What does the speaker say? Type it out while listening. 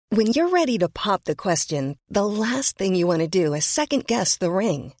When you're ready to pop the question, the last thing you want to do is second-guess the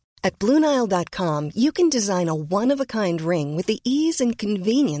ring. At BlueNile.com, you can design a one-of-a-kind ring with the ease and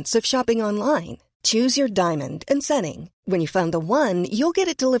convenience of shopping online. Choose your diamond and setting. When you find the one, you'll get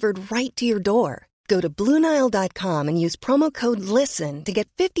it delivered right to your door. Go to BlueNile.com and use promo code LISTEN to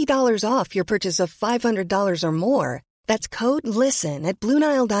get $50 off your purchase of $500 or more. That's code LISTEN at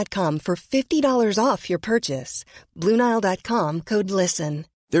BlueNile.com for $50 off your purchase. BlueNile.com, code LISTEN.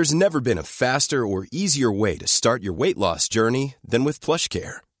 There's never been a faster or easier way to start your weight loss journey than with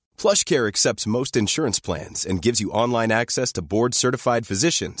PlushCare. PlushCare accepts most insurance plans and gives you online access to board-certified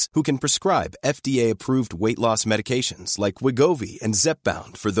physicians who can prescribe FDA-approved weight loss medications like Wegovy and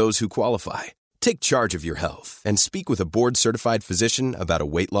Zepbound for those who qualify. Take charge of your health and speak with a board-certified physician about a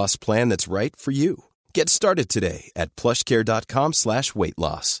weight loss plan that's right for you. Get started today at plushcare.com/weight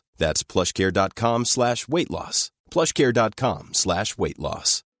loss. That's plushcare.com/weight loss. plushcare.com/weight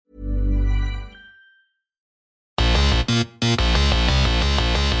loss.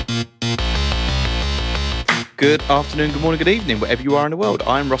 Good afternoon, good morning, good evening, wherever you are in the world.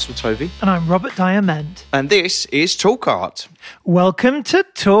 I'm Russell Tovey. And I'm Robert Diamond. And this is Talk Art. Welcome to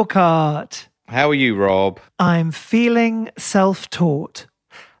Talk Art. How are you, Rob? I'm feeling self-taught.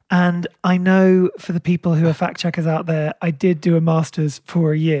 And I know for the people who are fact-checkers out there, I did do a master's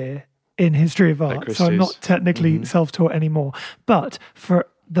for a year in history of art. So I'm not technically self-taught anymore. But for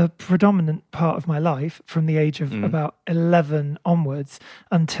the predominant part of my life, from the age of about 11 onwards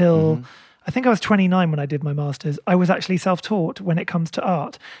until... I think I was 29 when I did my master's. I was actually self-taught when it comes to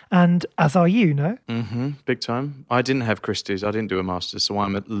art. And as are you, no? Big time. I didn't have Christie's. I didn't do a master's, so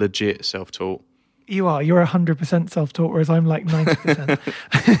I'm a legit self-taught. You are. You're 100% self-taught, whereas I'm like 90%.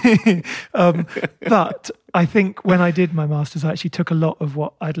 But I think when I did my master's, I actually took a lot of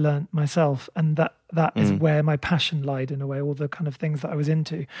what I'd learned myself. And that is where my passion lied, in a way, all the kind of things that I was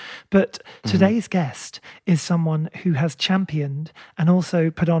into. But today's guest is someone who has championed and also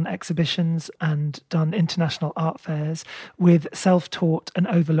put on exhibitions and done international art fairs with self-taught and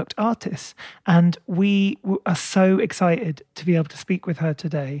overlooked artists. And we are so excited to be able to speak with her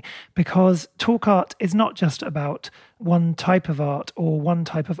today, because Talk Art is not just about one type of art or one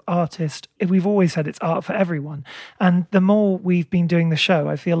type of artist. We've always said it's art for everyone. And the more we've been doing the show,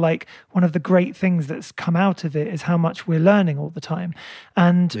 I feel like one of the great things that's come out of it is how much we're learning all the time.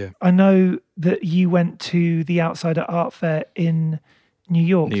 And I know that you went to the Outsider Art Fair in New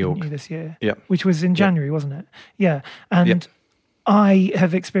York. Didn't you, this year? Yeah. Which was in January, wasn't it? Yeah. And I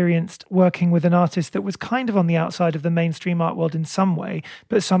have experienced working with an artist that was kind of on the outside of the mainstream art world in some way,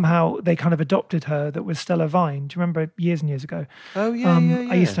 but somehow they kind of adopted her. That was Stella Vine. Do you remember years and years ago? Oh, yeah.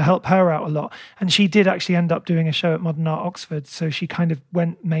 I used to help her out a lot. And she did actually end up doing a show at Modern Art Oxford. So she kind of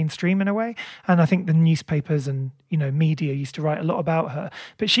went mainstream in a way. And I think the newspapers and, media used to write a lot about her.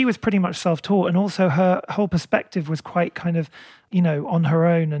 But she was pretty much self-taught. And also her whole perspective was quite kind of, on her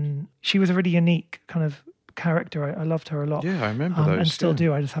own. And she was a really unique kind of character. I loved her a lot. Yeah, I remember those. And still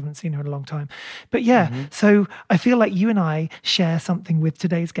do. I just haven't seen her in a long time. But so I feel like you and I share something with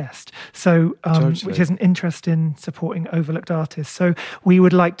today's guest. So, which is an interest in supporting overlooked artists. So we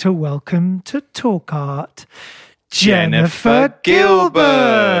would like to welcome to Talk Art, Jennifer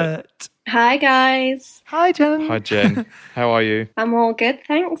Gilbert. Hi, guys. Hi, Jen. Hi, Jen. How are you? I'm all good,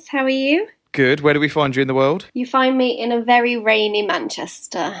 thanks. How are you? Good. Where do we find you in the world? You find me in a very rainy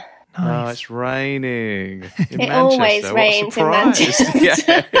Manchester. Nice. Oh, it's raining. It always rains in Manchester.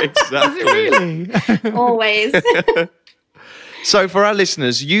 Yeah, exactly. Is it really? Always. So for our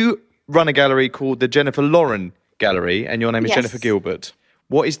listeners, you run a gallery called the Jennifer Lauren Gallery, and your name is Jennifer Gilbert.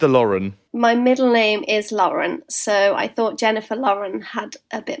 What is the Lauren? My middle name is Lauren, so I thought Jennifer Lauren had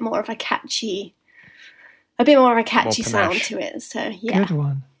a bit more of a catchy sound to it. So yeah. Good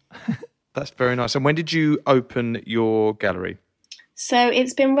one. That's very nice. And when did you open your gallery? So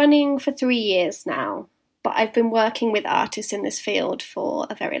it's been running for 3 years now, but I've been working with artists in this field for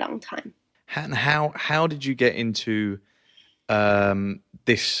a very long time. And how did you get into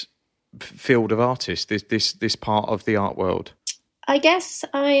this field of artists, this part of the art world? I guess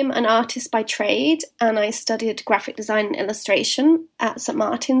I'm an artist by trade, and I studied graphic design and illustration at St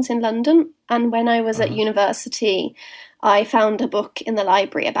Martin's in London. And when I was at university, I found a book in the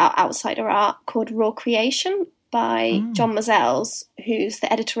library about outsider art called Raw Creation by John Mazells, who's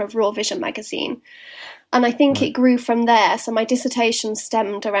the editor of Raw Vision magazine. And I think it grew from there. So my dissertation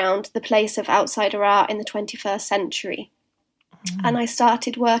stemmed around the place of outsider art in the 21st century. And I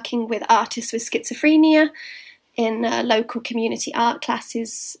started working with artists with schizophrenia in local community art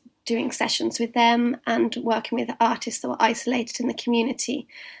classes, doing sessions with them and working with artists that were isolated in the community.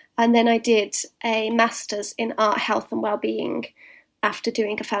 And then I did a master's in art, health and wellbeing after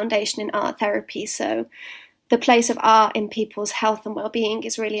doing a foundation in art therapy. So the place of art in people's health and well-being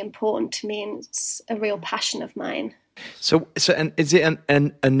is really important to me, and it's a real passion of mine. So, and is it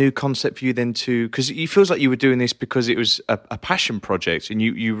a new concept for you then too? Because it feels like you were doing this because it was a passion project, and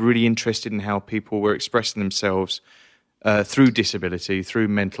you were really interested in how people were expressing themselves through disability, through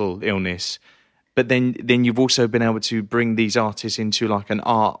mental illness. But then you've also been able to bring these artists into like an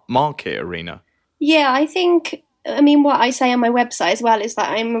art market arena. Yeah, I mean, what I say on my website as well is that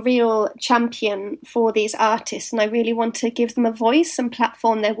I'm a real champion for these artists, and I really want to give them a voice and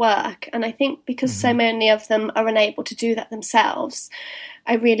platform their work. And I think because so many of them are unable to do that themselves,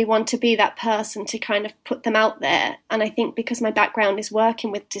 I really want to be that person to kind of put them out there. And I think because my background is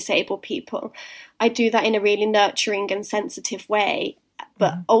working with disabled people, I do that in a really nurturing and sensitive way.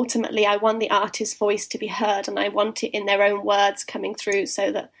 But ultimately, I want the artist's voice to be heard, and I want it in their own words coming through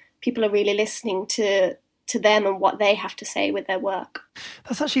so that people are really listening to them and what they have to say with their work.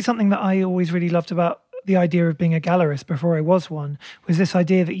 That's actually something that I always really loved about the idea of being a gallerist before I was one, was this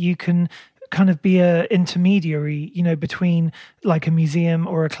idea that you can kind of be a intermediary, you know, between like a museum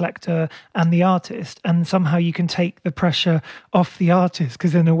or a collector and the artist, and somehow you can take the pressure off the artist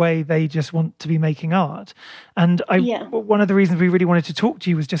because in a way they just want to be making art. And one of the reasons we really wanted to talk to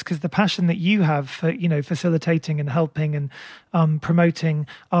you was just because the passion that you have for, you know, facilitating and helping and promoting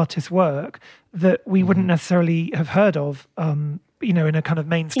artists' work that we wouldn't necessarily have heard of, you know, in a kind of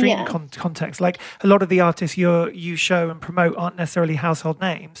mainstream context. Like a lot of the artists you show and promote aren't necessarily household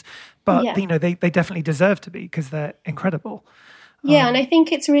names, but you know, they definitely deserve to be because they're incredible. Yeah, and I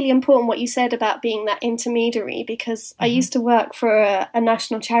think it's really important what you said about being that intermediary, because I used to work for a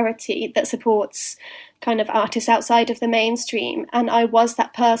national charity that supports kind of artists outside of the mainstream, and I was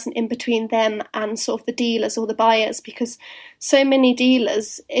that person in between them and sort of the dealers or the buyers, because so many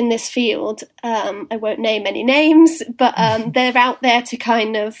dealers in this field, I won't name any names, but they're out there to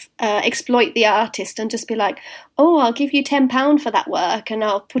kind of exploit the artist and just be like, oh, I'll give you £10 for that work and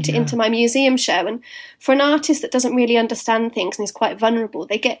I'll put it into my museum show. And for an artist that doesn't really understand things and is quite vulnerable,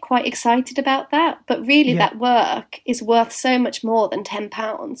 they get quite excited about that. But really that work is worth so much more than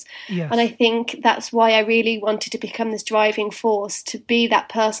 £10. Yes. And I think that's why I really wanted to become this driving force, to be that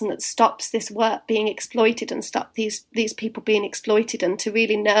person that stops this work being exploited and stop these people being exploited, and to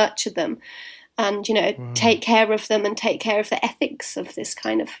really nurture them and, you know, take care of them and take care of the ethics of this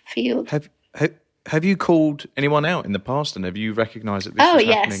kind of field. Have you called anyone out in the past, and have you recorganised that this was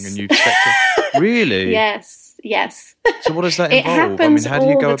happening and you've stepped in? Really? Yes. So what does that involve? It happens how do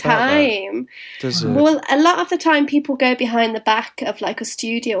you go all the about time. That? Does it? Well, a lot of the time people go behind the back of like a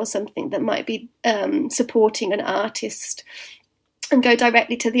studio or something that might be supporting an artist, and go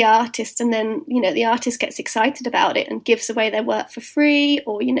directly to the artist, and then, you know, the artist gets excited about it and gives away their work for free,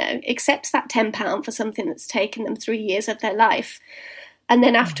 or, you know, accepts that £10 for something that's taken them 3 years of their life. And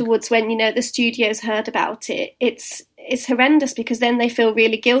then afterwards, when, you know, the studio's heard about it, it's horrendous, because then they feel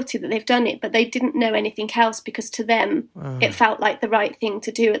really guilty that they've done it, but they didn't know anything else, because to them it felt like the right thing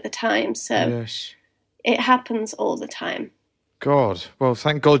to do at the time. So it happens all the time. God, well,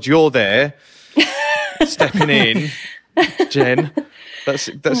 thank God you're there, stepping in, Jen.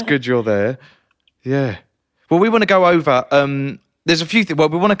 That's good you're there. Yeah. Well, we want to go over... there's a few things. Well,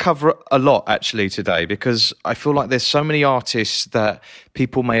 we want to cover a lot actually today, because I feel like there's so many artists that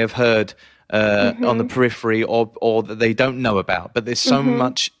people may have heard on the periphery or that they don't know about. But there's so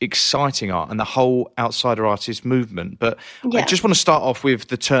much exciting art and the whole outsider artist movement. But I just want to start off with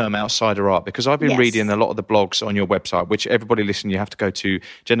the term outsider art, because I've been reading a lot of the blogs on your website, which everybody listening, you have to go to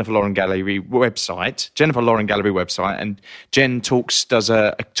Jennifer Lauren Gallery website, and Jen does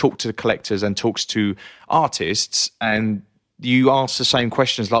a talk to the collectors and talks to artists, and you ask the same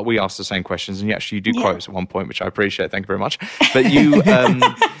questions like we ask the same questions, and you do quotes at one point, which I appreciate. Thank you very much. But you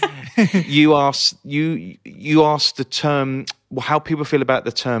you ask the term, how people feel about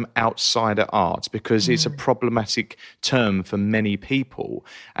the term outsider art, because it's a problematic term for many people,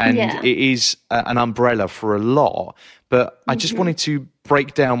 and it is an umbrella for a lot. But I just wanted to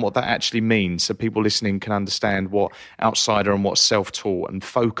break down what that actually means, so people listening can understand what outsider and what self-taught and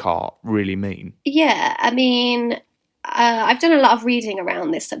folk art really mean. Yeah, I mean, I've done a lot of reading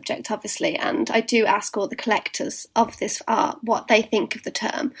around this subject, obviously, and I do ask all the collectors of this art what they think of the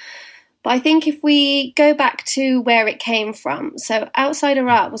term. But I think if we go back to where it came from, so outsider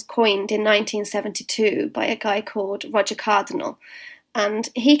art was coined in 1972 by a guy called Roger Cardinal, and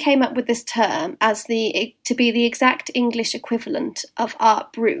he came up with this term as to be the exact English equivalent of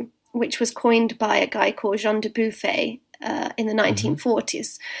art brut, which was coined by a guy called Jean Dubuffet in the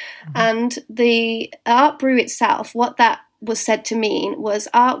 1940s. And the art brut itself, what that was said to mean was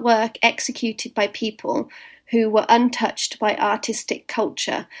artwork executed by people who were untouched by artistic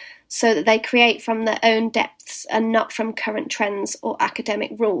culture, so that they create from their own depths and not from current trends or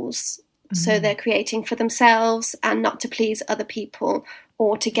academic rules. So they're creating for themselves and not to please other people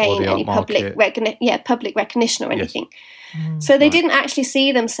or to gain any public recognition or anything. So they didn't actually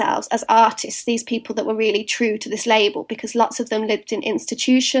see themselves as artists, these people that were really true to this label, because lots of them lived in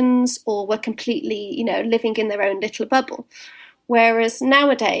institutions or were completely, living in their own little bubble. Whereas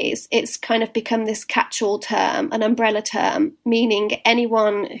nowadays, it's kind of become this catch-all term, an umbrella term, meaning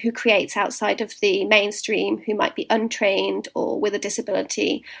anyone who creates outside of the mainstream, who might be untrained or with a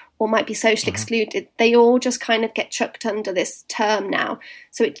disability or might be socially excluded, they all just kind of get chucked under this term now.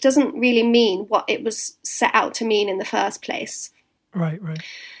 So it doesn't really mean what it was set out to mean in the first place. Right.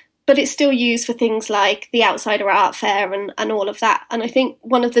 But it's still used for things like the Outsider Art Fair and all of that. And I think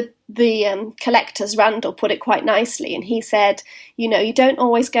one of the collectors, Randall, put it quite nicely. And he said, you don't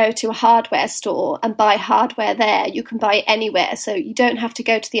always go to a hardware store and buy hardware there. You can buy it anywhere. So you don't have to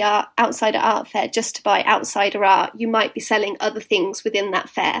go to the Outsider Art Fair just to buy outsider art. You might be selling other things within that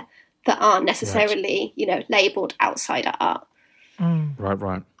fair that aren't necessarily, labelled outsider art.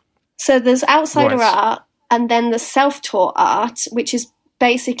 Right. So there's outsider art, and then there's self-taught art, which is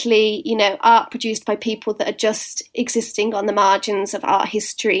basically, art produced by people that are just existing on the margins of art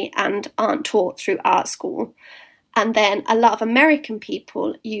history and aren't taught through art school. And then a lot of American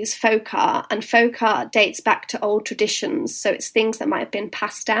people use folk art, and folk art dates back to old traditions. So it's things that might have been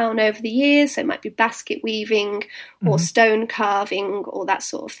passed down over the years. So it might be basket weaving or stone carving or that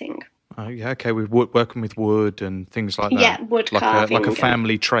sort of thing. Oh, yeah, okay, we're working with wood and things like that. Yeah, wood carving. Like a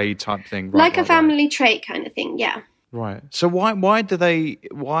family trade type thing. Like a family trade kind of thing, yeah. Right. So why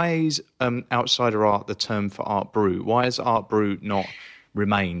is outsider art the term for Art Brut? Why has Art Brut not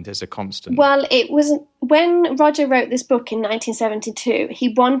remained as a constant? Well, it was when Roger wrote this book in 1972,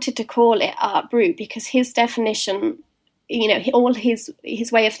 he wanted to call it Art Brut because his definition, all his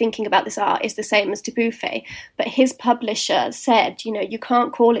way of thinking about this art is the same as Dubuffet. But his publisher said, you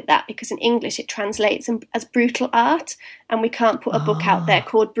can't call it that because in English it translates as brutal art, and we can't put a book out there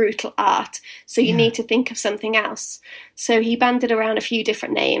called Brutal Art. So you need to think of something else. So he banded around a few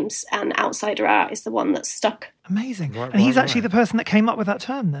different names, and outsider art is the one that stuck. Amazing. And he's actually the person that came up with that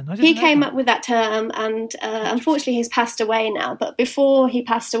term then? He came up with that term, and unfortunately he's passed away now. But before he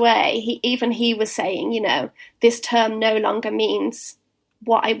passed away, he was saying, this term no longer means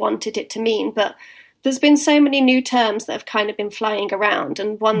what I wanted it to mean. But there's been so many new terms that have kind of been flying around.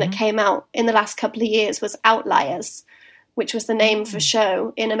 And one that came out in the last couple of years was Outliers, which was the name of a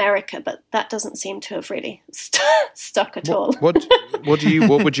show in America, but that doesn't seem to have really stuck at all. What would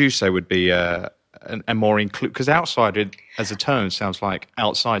you say would be a more include? Because outsider as a term sounds like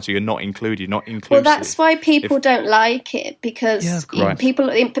outside, so you're not included, not inclusive. Well, that's why people don't like it, because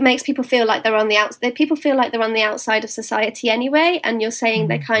it makes people feel like they're on the outside. People feel like they're on the outside of society anyway, and you're saying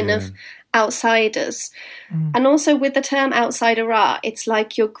they're kind of outsiders. And also with the term outsider art, it's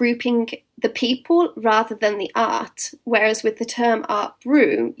like you're grouping the people rather than the art, whereas with the term Art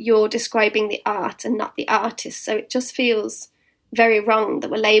Brut, you're describing the art and not the artist. So it just feels very wrong that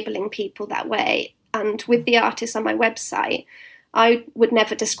we're labelling people that way. And with the artists on my website, I would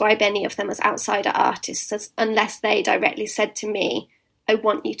never describe any of them as outsider artists unless they directly said to me, I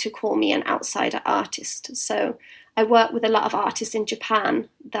want you to call me an outsider artist. So I work with a lot of artists in Japan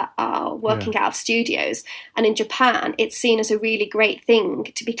that are working out of studios. And in Japan, it's seen as a really great thing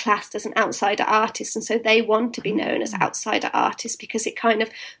to be classed as an outsider artist. And so they want to be known as outsider artists because it kind of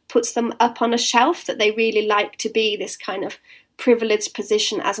puts them up on a shelf that they really like to be this kind of privileged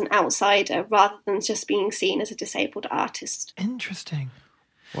position as an outsider rather than just being seen as a disabled artist. Interesting.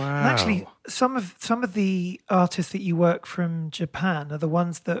 Wow. And actually, some of the artists that you work from Japan are the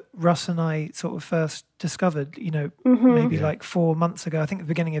ones that Russ and I sort of first discovered, maybe like 4 months ago. I think at the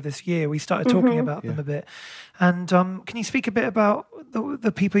beginning of this year, we started talking about them a bit. And can you speak a bit about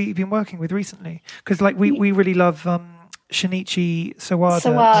the people you've been working with recently? Because we really love Shinichi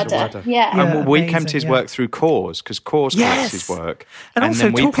Sawada. Yeah. And we came to his work through Cause, because Cause collects his work. And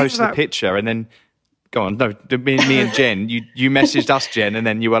then we posted the picture, and then... Go on. No, me and Jen, you messaged us, Jen, and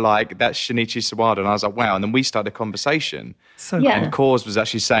then you were like, that's Shinichi Sawada. And I was like, wow. And then we started a conversation. And Cause was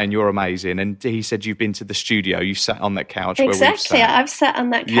actually saying, you're amazing. And he said, you've been to the studio. You sat on that couch. Exactly. Where I've sat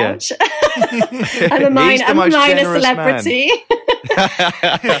on that couch. Yeah. I'm a minor celebrity.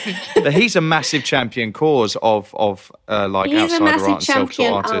 He's a massive champion Cause of outsider art and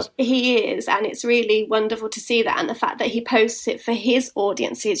self-taught artists. He is. And it's really wonderful to see that. And the fact that he posts it for his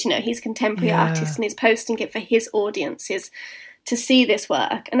audiences, he's a contemporary artist and he's posting it for his audiences to see this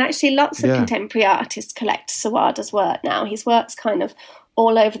work. And actually lots of contemporary artists collect Sawada's work now. His work's kind of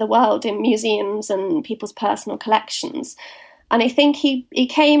all over the world in museums and people's personal collections. And I think he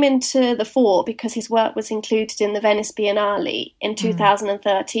came into the fore because his work was included in the Venice Biennale in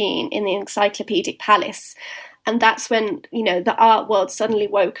 2013 in the Encyclopedic Palace. And that's when, the art world suddenly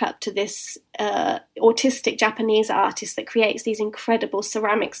woke up to this autistic Japanese artist that creates these incredible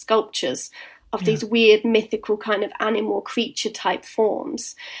ceramic sculptures of these weird mythical kind of animal creature type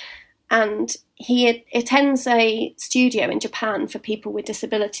forms. And he attends a studio in Japan for people with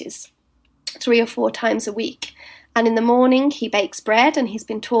disabilities 3 or 4 times a week. And in the morning, he bakes bread, and he's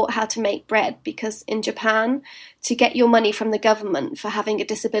been taught how to make bread because in Japan, to get your money from the government for having a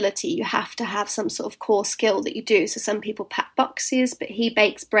disability, you have to have some sort of core skill that you do. So some people pack boxes, but he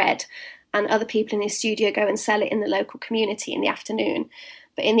bakes bread, and other people in his studio go and sell it in the local community in the afternoon.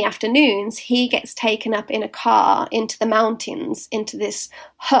 But in the afternoons, he gets taken up in a car into the mountains, into this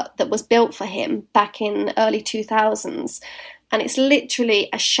hut that was built for him back in early 2000s. And it's literally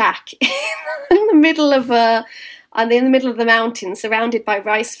a shack in the middle of the mountains, surrounded by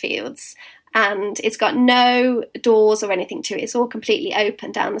rice fields. And it's got no doors or anything to it. It's all completely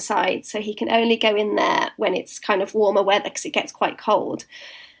open down the side. So he can only go in there when it's kind of warmer weather because it gets quite cold.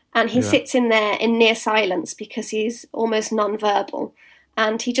 And he sits in there in near silence because he's almost non-verbal.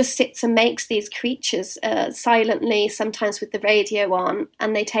 And he just sits and makes these creatures silently, sometimes with the radio on.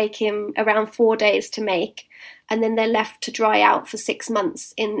 And they take him around 4 days to make. And then they're left to dry out for 6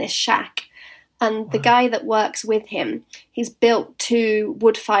 months in this shack. And the guy that works with him, he's built 2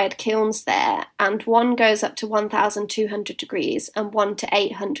 wood-fired kilns there. And one goes up to 1,200 degrees and one to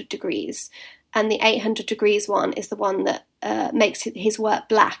 800 degrees. And the 800 degrees one is the one that makes his work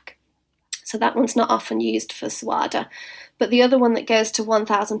black. So that one's not often used for Sawada. But the other one that goes to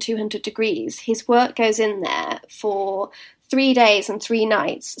 1,200 degrees, his work goes in there for 3 days and 3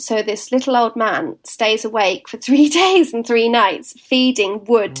 nights. So this little old man stays awake for 3 days and 3 nights, feeding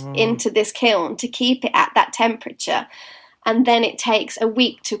wood into this kiln to keep it at that temperature. And then it takes a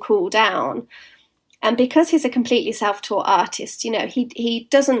week to cool down. And because he's a completely self-taught artist, he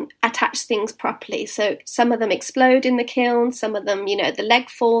doesn't attach things properly. So some of them explode in the kiln, some of them, the leg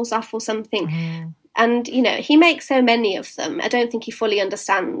falls off or something. Mm. And, he makes so many of them. I don't think he fully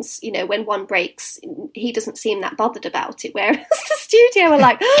understands, when one breaks, he doesn't seem that bothered about it. Whereas the studio are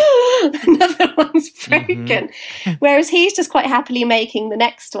like, oh, another one's broken. Mm-hmm. Whereas he's just quite happily making the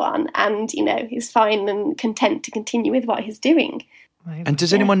next one. And, he's fine and content to continue with what he's doing. And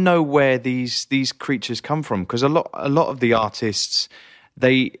does anyone know where these creatures come from? Because a lot of the artists,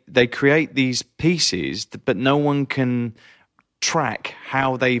 they create these pieces, but no one can track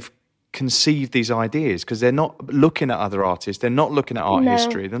how they've conceived these ideas because they're not looking at other artists, they're not looking at art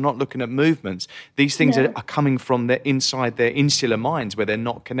history, they're not looking at movements. These things are coming from inside their insular minds where they're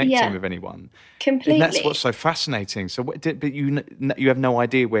not connecting with anyone. Completely. And that's what's so fascinating. So, but you have no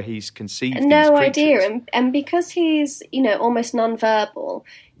idea where he's conceived these creatures. No idea, and because he's almost non-verbal,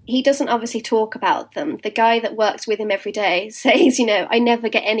 he doesn't obviously talk about them. The guy that works with him every day says, I never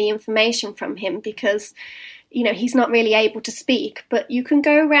get any information from him because he's not really able to speak, but you can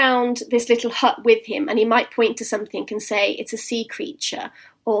go around this little hut with him and he might point to something and say it's a sea creature,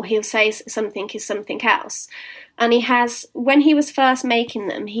 or he'll say something is something else. And when he was first making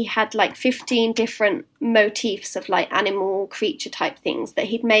them, he had like 15 different motifs of like animal creature type things that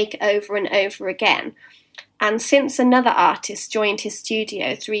he'd make over and over again. And since another artist joined his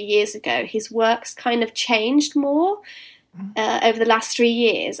studio 3 years ago, his work's kind of changed more. Over the last 3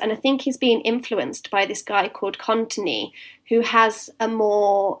 years, and I think he's been influenced by this guy called Contini, who has a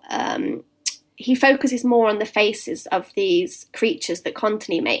more he focuses more on the faces of these creatures that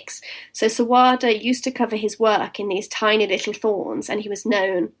Contini makes. So Sawada used to cover his work in these tiny little thorns, and he was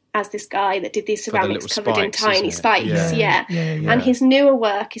known as this guy that did these ceramics covered in tiny spikes. Yeah. And his newer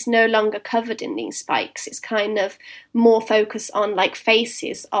work is no longer covered in these spikes. It's kind of more focused on like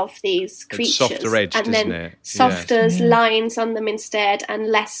faces of these creatures. It's softer edged, and then isn't it? softer lines on them instead and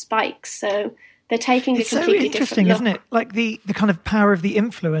less spikes. So they're taking a completely different look. It's so interesting, isn't it? Like the kind of power of the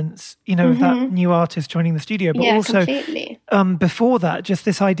influence, of that new artist joining the studio, but also before that, just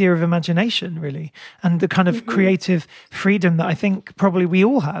this idea of imagination, really, and the kind of creative freedom that I think probably we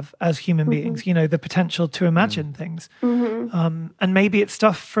all have as human beings. The potential to imagine things, and maybe it's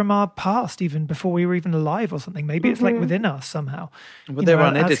stuff from our past, even before we were even alive, or something. Maybe it's like within us somehow. But they're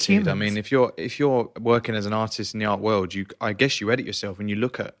unedited. I mean, if you're working as an artist in the art world, I guess you edit yourself and you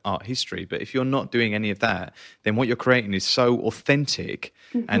look at art history. But if you're not not doing any of that, then what you're creating is so authentic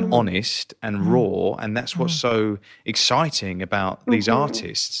and honest and raw, and that's what's so exciting about these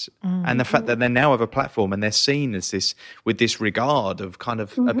artists. And the fact that they now have a platform and they're seen as this, with this regard of kind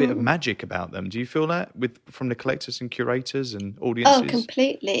of a bit of magic about them. Do you feel that from the collectors and curators and audiences? Oh,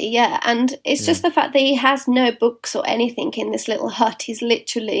 completely, yeah. And it's just the fact that he has no books or anything in this little hut. He's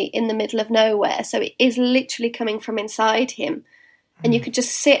literally in the middle of nowhere, so it is literally coming from inside him. And you could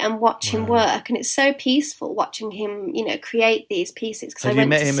just sit and watch him work, and it's so peaceful watching him, create these pieces. Have you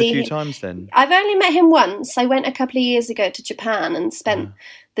met him a few times then? I've only met him once. I went a couple of years ago to Japan and spent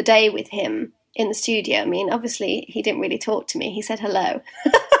the day with him in the studio. I mean, obviously, he didn't really talk to me. He said hello.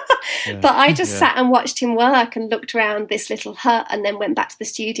 But I just sat and watched him work and looked around this little hut, and then went back to the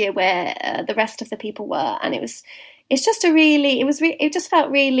studio where the rest of the people were. And it just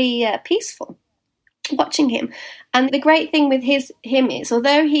felt really peaceful watching him. And the great thing with him is,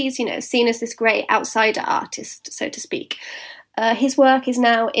 although he's seen as this great outsider artist, so to speak, his work is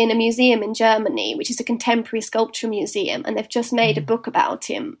now in a museum in Germany, which is a contemporary sculpture museum, and they've just made a book about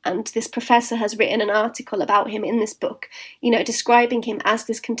him. And this professor has written an article about him in this book, describing him as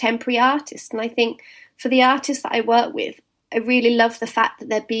this contemporary artist. And I think for the artists that I work with, I really love the fact that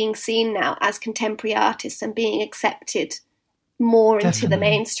they're being seen now as contemporary artists and being accepted more into the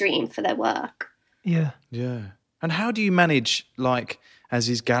mainstream for their work. Yeah. Yeah. And how do you manage, as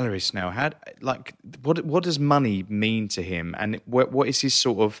his gallerist now? What does money mean to him? And what is his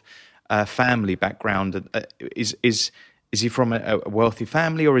sort of family background? Is he from a wealthy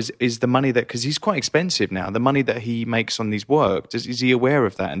family, or is the money that, because he's quite expensive now, the money that he makes on these work, is he aware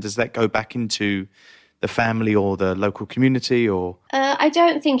of that? And does that go back into the family or the local community, or? I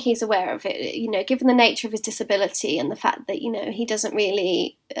don't think he's aware of it, given the nature of his disability and the fact that, he doesn't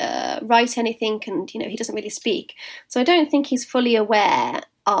really write anything and, he doesn't really speak. So I don't think he's fully aware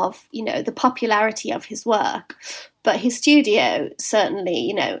of, the popularity of his work. But his studio,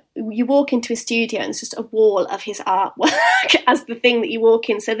 certainly, you walk into his studio and it's just a wall of his artwork as the thing that you walk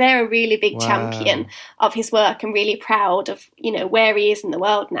in. So they're a really big champion of his work and really proud of, where he is in the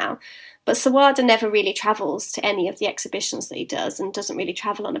world now. But Sawada never really travels to any of the exhibitions that he does, and doesn't really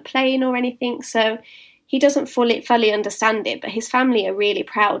travel on a plane or anything. So he doesn't fully understand it, but his family are really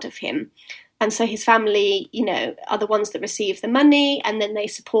proud of him. And so his family, are the ones that receive the money, and then they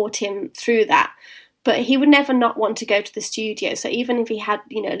support him through that. But he would never not want to go to the studio. So even if he had,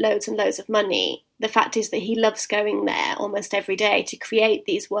 loads and loads of money, the fact is that he loves going there almost every day to create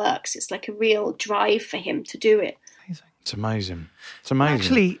these works. It's like a real drive for him to do it. It's amazing. It's amazing.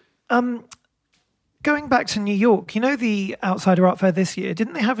 Actually, going back to New York, the Outsider Art Fair this year,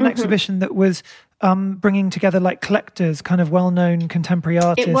 didn't they have an exhibition that was bringing together collectors, kind of well-known contemporary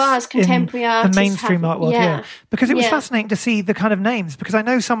artists? It was contemporary artists. The mainstream art world, yeah. Because it was fascinating to see the kind of names, because I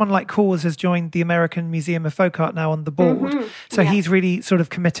know someone like Kors has joined the American Museum of Folk Art now on the board. So he's really sort of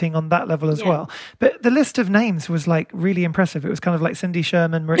committing on that level as well. But the list of names was really impressive. It was kind of like Cindy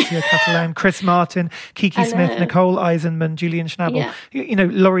Sherman, Maurizio Catalan, Chris Martin, Kiki Smith, Nicole Eisenman, Julian Schnabel,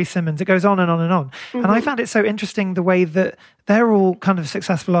 Laurie Simmons. It goes on and on and on. And I found it so interesting the way that they're all kind of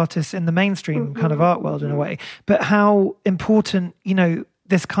successful artists in the mainstream kind of art world in a way, but how important,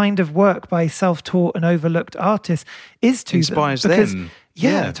 this kind of work by self-taught and overlooked artists is to inspires them.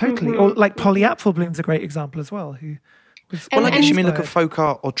 Yeah, totally. Or Polly Apfelbloom's a great example as well, who was I guess you mean look at folk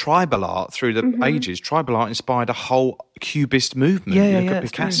art or tribal art through the ages. Tribal art inspired a whole Cubist movement. Look at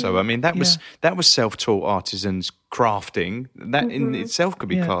Picasso. I mean, that was self-taught artisans crafting. That in itself could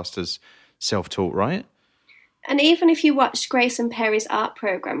be classed as self-taught, right? And even if you watched Grayson Perry's art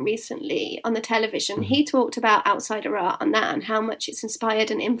programme recently on the television, he talked about outsider art on that and how much it's inspired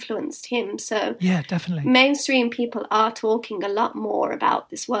and influenced him. So yeah, definitely. Mainstream people are talking a lot more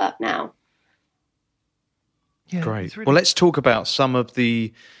about this work now. Yeah, great. Really... Well, let's talk about some of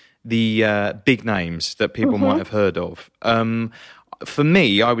the big names that people might have heard of. For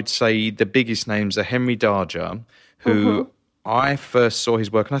me, I would say the biggest names are Henry Darger, who... I first saw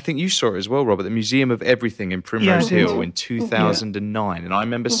his work, and I think you saw it as well, Rob, at the Museum of Everything in Primrose Hill in 2009. And I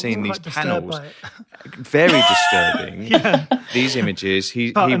remember seeing these panels. Very disturbing, these images.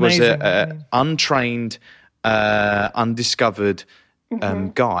 He was an untrained, undiscovered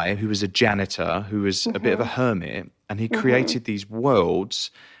guy who was a janitor, who was a bit of a hermit, and he created these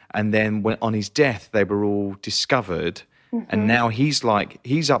worlds, and then when, on his death, they were all discovered, and now he's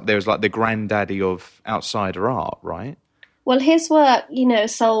up there as the granddaddy of outsider art, right? Well, his work,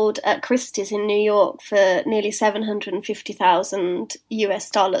 sold at Christie's in New York for nearly $750,000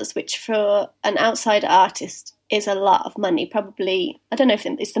 US, which for an outsider artist is a lot of money. Probably, I don't know if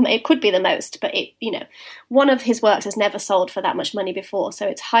it could be the most, but one of his works has never sold for that much money before. So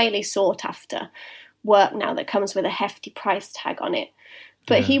it's highly sought after work now that comes with a hefty price tag on it.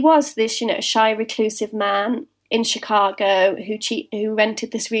 But he was this, shy, reclusive man in Chicago who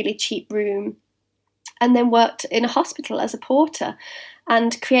rented this really cheap room and then worked in a hospital as a porter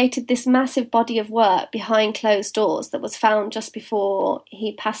and created this massive body of work behind closed doors that was found just before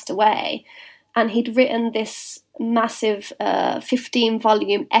he passed away. And he'd written this massive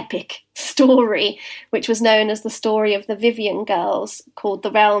 15-volume epic story, which was known as the story of the Vivian Girls, called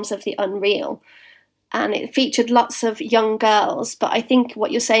The Realms of the Unreal. And it featured lots of young girls, but I think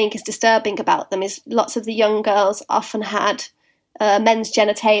what you're saying is disturbing about them is lots of the young girls often had men's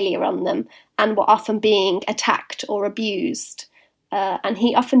genitalia on them and were often being attacked or abused. And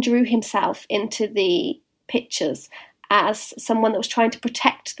he often drew himself into the pictures as someone that was trying to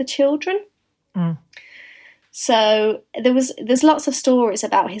protect the children. Mm. So there's lots of stories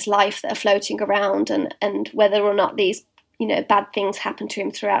about his life that are floating around and whether or not these, bad things happened to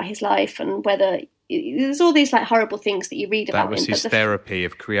him throughout his life, and whether there's all these like horrible things that you read about. That was his therapy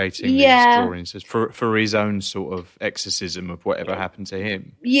of creating these drawings for his own sort of exorcism of whatever happened to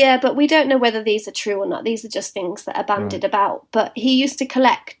him. Yeah, but we don't know whether these are true or not. These are just things that are bandied about. But he used to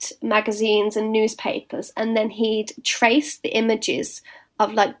collect magazines and newspapers, and then he'd trace the images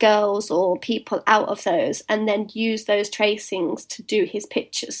of like girls or people out of those, and then use those tracings to do his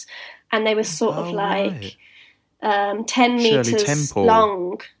pictures. And they were sort of like 10 meters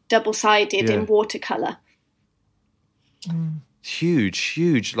long, double-sided in watercolour. Huge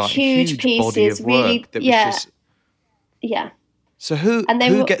pieces, body of work really, that was just... Yeah. So who And they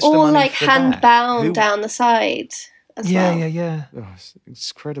who were gets all the money like for hand-bound down the side as well. Yeah. Oh,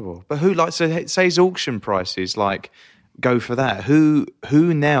 it's incredible. But who, like, so say his auction prices, like, go for that. Who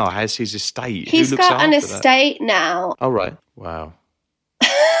now has his estate? He's got an estate now. Oh, right. Wow.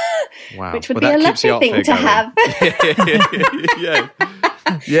 Wow. Which would be a lovely thing to have. Yeah.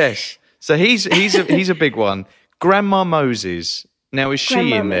 Yes. So he's a big one. Grandma Moses. Now, is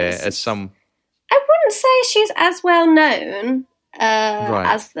she in there as some... I wouldn't say she's as well known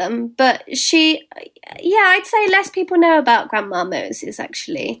as them, but I'd say less people know about Grandma Moses,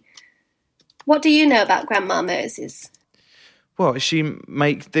 actually. What do you know about Grandma Moses? Well, they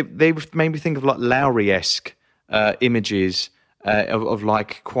made me think of like Lowry-esque images of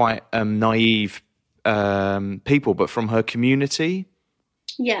like quite naive people, but from her community.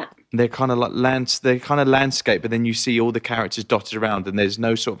 Yeah. They're kind of like landscape, but then you see all the characters dotted around, and there's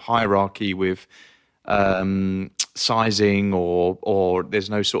no sort of hierarchy with sizing or there's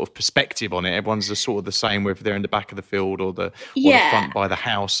no sort of perspective on it. Everyone's just sort of the same, whether they're in the back of the field or the front by the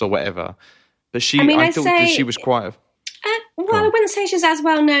house or whatever. But I thought that she was quite. I wouldn't say she's as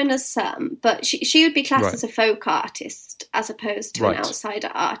well known as some, but she would be classed as a folk artist as opposed to an outsider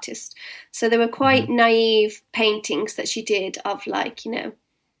artist. So there were quite naive paintings that she did of like,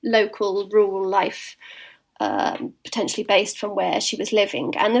 local rural life, potentially based from where she was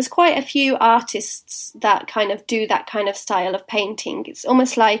living. And there's quite a few artists that kind of do that kind of style of painting. It's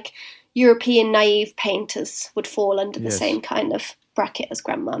almost like European naive painters would fall under the same kind of bracket as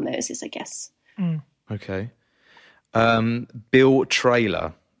Grandma Moses, I guess. Mm. Okay. Bill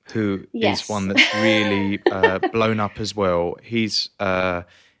Traylor, who is one that's really blown up as well. He's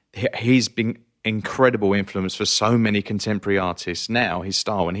been incredible influence for so many contemporary artists now, his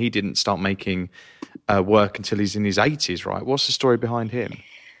style, and he didn't start making work until he's in his 80s, right? What's the story behind him?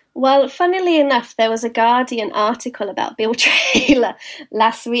 Well, funnily enough, there was a Guardian article about Bill Traylor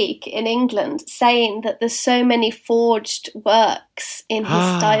last week in England saying that there's so many forged works in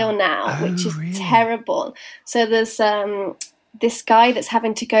his style now, which is terrible. So there's this guy that's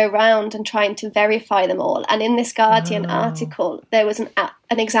having to go around and trying to verify them all. And in this Guardian article, there was an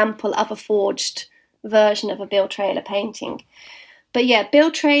example of a forged version of a Bill Traylor painting. But yeah,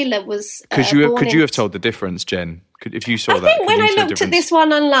 Bill Traylor was... Could you have told the difference, Jen? If you saw that, I think when I looked at this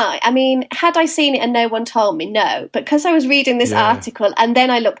one online, I mean, had I seen it and no one told me, no. But because I was reading this article and then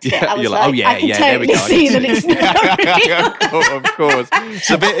I looked at it, I was I can totally see that it's not real. Of course.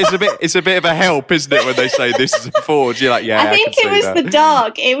 It's a bit of a help, isn't it, when they say this is a forge? You're like, I think it was the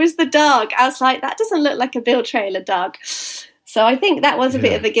dog. It was the dog. I was like, that doesn't look like a Bill Traylor dog. So I think that was a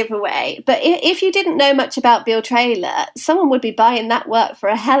bit of a giveaway. But if you didn't know much about Bill Traylor, someone would be buying that work for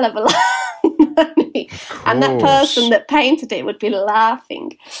a hell of a lot of money. And that person that painted it would be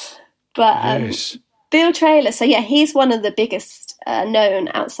laughing. But Bill Traylor, so he's one of the biggest known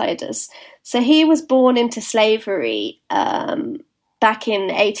outsiders. So he was born into slavery back in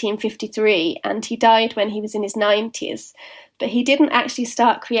 1853, and he died when he was in his 90s. But he didn't actually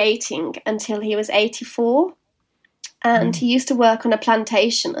start creating until he was 84. And he used to work on a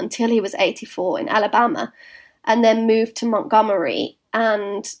plantation until he was 84 in Alabama, and then moved to Montgomery,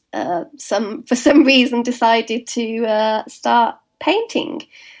 and for some reason decided to start painting.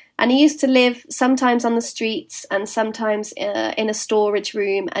 And he used to live sometimes on the streets and sometimes in a storage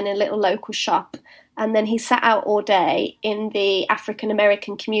room and in a little local shop. And then he sat out all day in the African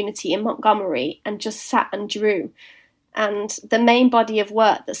American community in Montgomery and just sat and drew. And the main body of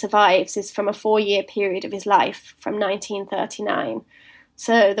work that survives is from a 4-year period of his life from 1939.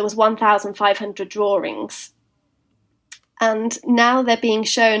 So there was 1,500 drawings. And now they're being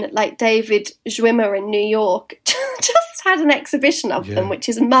shown at like David Schwimmer in New York. Just had an exhibition of them, which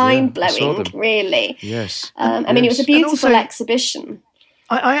is mind-blowing, really. Yes. I mean, it was a beautiful exhibition.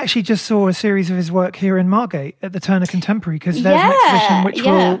 I actually just saw a series of his work here in Margate at the Turner Contemporary, because there's an exhibition which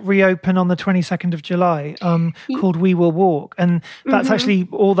will reopen on the 22nd of July called We Will Walk. And that's actually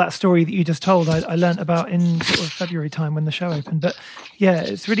all that story that you just told I learnt about in sort of February time when the show opened. But yeah,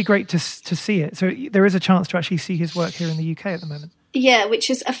 it's really great to see it. So there is a chance to actually see his work here in the UK at the moment. Yeah, which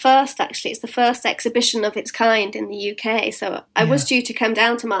is a first, actually. It's the first exhibition of its kind in the UK. So I was due to come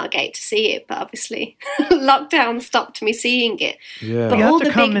down to Margate to see it, but obviously lockdown stopped me seeing it. Yeah. But you all have to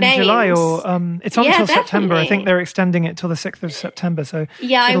the come big in names, July, or it's on until September. I think definitely. they're extending it till the 6th of September. So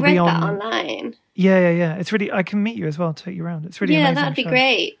Yeah, I it'll read be that online. Yeah. It's really, I can meet you as well, take you around. It's really amazing. Yeah, that'd be show.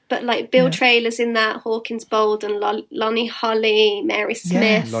 great. But like Bill Traylor's in that, Hawkins Bolden, Lonnie Holly, Mary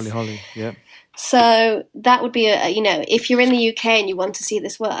Smith. Lolly Holly, yeah. So that would be if you're in the UK and you want to see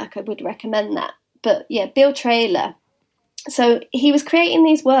this work, I would recommend that. But yeah, Bill Traylor. So he was creating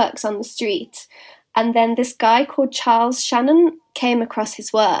these works on the street, and then this guy called Charles Shannon came across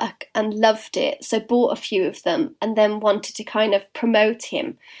his work and loved it, so bought a few of them and then wanted to kind of promote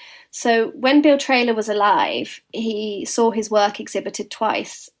him. So when Bill Traylor was alive, he saw his work exhibited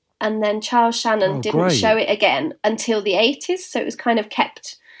twice, and then Charles Shannon didn't show it again until the 80s, so it was kind of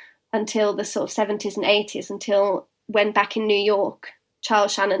kept until the sort of 70s and 80s, until when back in New York,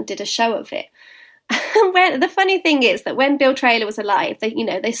 Charles Shannon did a show of it. The funny thing is that when Bill Traylor was alive,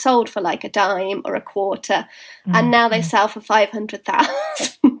 they sold for like a dime or a quarter, and now they sell for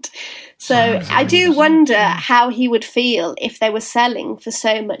 500,000. So I do wonder how he would feel if they were selling for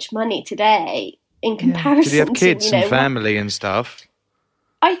so much money today in comparison. Did he have kids to, and family and stuff?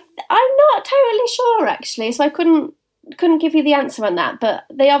 I'm not totally sure, actually, so I couldn't give you the answer on that, but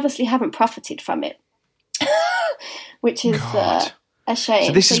they obviously haven't profited from it, which is a shame.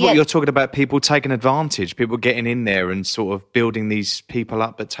 So this is what you're talking about, people taking advantage, people getting in there and sort of building these people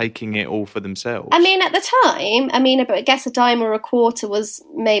up but taking it all for themselves. I mean, at the time, I guess a dime or a quarter was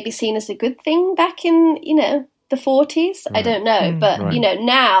maybe seen as a good thing back in, the 40s. I don't know, but,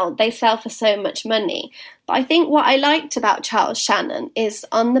 now they sell for so much money. But I think what I liked about Charles Shannon is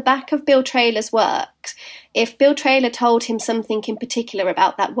on the back of Bill Traylor's work, if Bill Traylor told him something in particular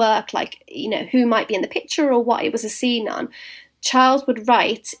about that work, like, who might be in the picture or what it was a scene on, Charles would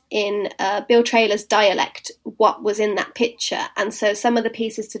write in Bill Traylor's dialect what was in that picture. And so some of the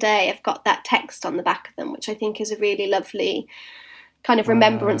pieces today have got that text on the back of them, which I think is a really lovely kind of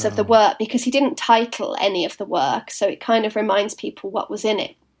remembrance of the work, because he didn't title any of the work, so it kind of reminds people what was in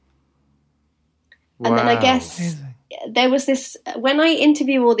it. And then I guess there was this, when I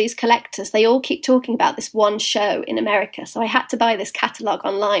interview all these collectors, they all keep talking about this one show in America. So I had to buy this catalogue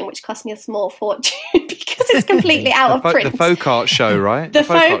online, which cost me a small fortune because it's completely out of print. The folk art show, right? The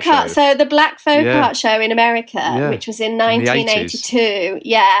folk art, so the Black Folk Art Show in America, which was in 1982. In the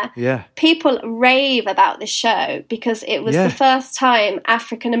 80s. Yeah. People rave about this show because it was the first time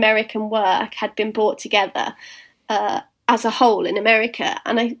African American work had been brought together as a whole in America.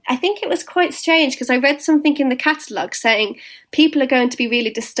 And I think it was quite strange because I read something in the catalogue saying people are going to be really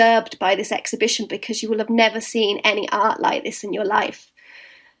disturbed by this exhibition because you will have never seen any art like this in your life.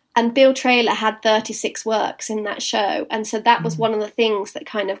 And Bill Traylor had 36 works in that show. And so that was one of the things that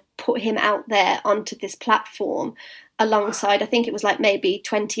kind of put him out there onto this platform alongside, I think it was like maybe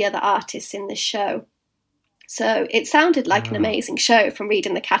 20 other artists in this show. So it sounded like an amazing show from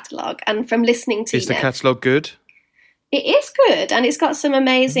reading the catalogue and from listening to... Is the catalogue good? It is good, and it's got some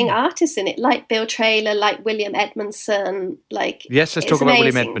amazing artists in it, like Bill Traylor, like William Edmondson. Yes, let's talk about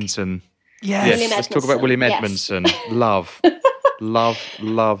William Edmondson. Yes, let's talk about William Edmondson. Love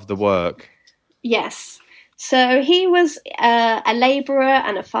the work. Yes. So he was a labourer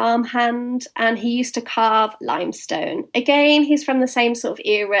and a farmhand, and he used to carve limestone. Again, he's from the same sort of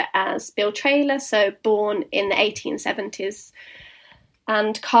era as Bill Traylor, so born in the 1870s,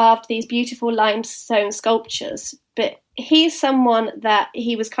 and carved these beautiful limestone sculptures. But he's someone that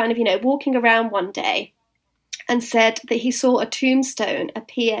he was kind of, walking around one day and said that he saw a tombstone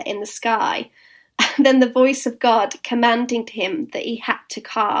appear in the sky. and then the voice of God commanding to him that he had to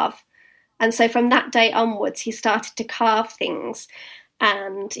carve. And so from that day onwards, he started to carve things.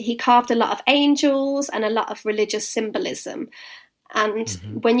 And he carved a lot of angels and a lot of religious symbolism. And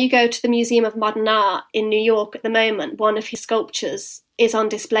when you go to the Museum of Modern Art in New York at the moment, one of his sculptures is on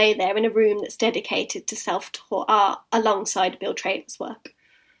display there in a room that's dedicated to self-taught art alongside Bill Trader's work.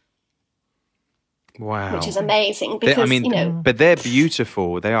 Wow. Which is amazing because, but they're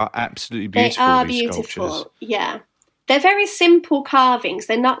beautiful. They are absolutely beautiful. They are these beautiful, sculptures. yeah. They're very simple carvings.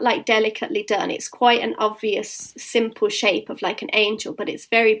 They're not like delicately done. It's quite an obvious, simple shape of like an angel, but it's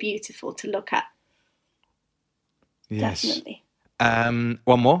very beautiful to look at. Yes. Definitely.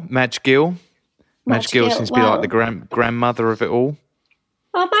 One more, Madge Gill. Madge Gill seems to be like the grandmother of it all.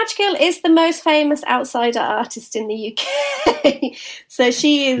 Well, Madge Gill is the most famous outsider artist in the UK. So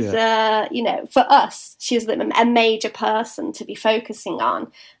she is, for us, she's a major person to be focusing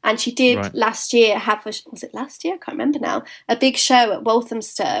on. And she did last year have, was it last year? I can't remember now. A big show at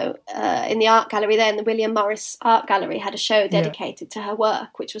Walthamstow in the art gallery there, in the William Morris Art Gallery, had a show dedicated to her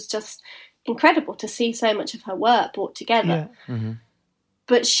work, which was just incredible to see so much of her work brought together. Yeah. Mm-hmm.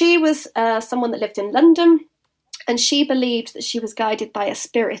 But she was someone that lived in London. And she believed that she was guided by a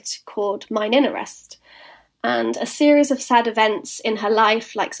spirit called Mine Innerest. And a series of sad events in her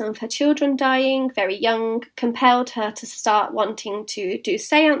life, like some of her children dying very young, compelled her to start wanting to do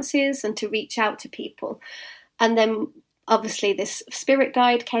seances and to reach out to people. And then obviously this spirit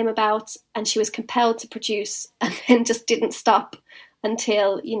guide came about and she was compelled to produce and then just didn't stop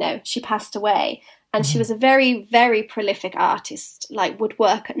until, she passed away. And she was a very, very prolific artist, like would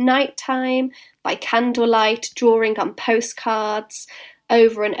work at night time, by candlelight, drawing on postcards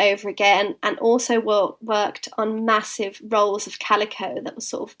over and over again, and also worked on massive rolls of calico that were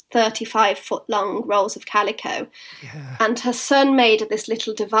sort of 35-foot long rolls of calico. Yeah. And her son made this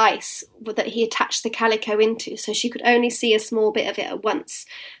little device that he attached the calico into, so she could only see a small bit of it at once.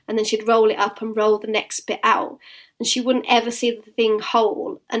 And then she'd roll it up and roll the next bit out. And she wouldn't ever see the thing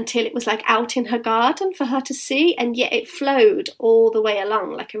whole until it was like out in her garden for her to see. And yet it flowed all the way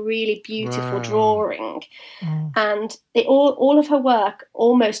along like a really beautiful drawing. Mm. And all of her work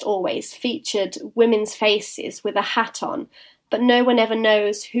almost always featured women's faces with a hat on. But no one ever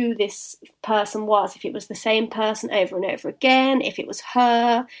knows who this person was, if it was the same person over and over again, if it was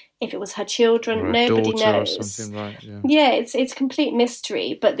her, if it was her children, or nobody knows. Or something, right? Yeah, it's complete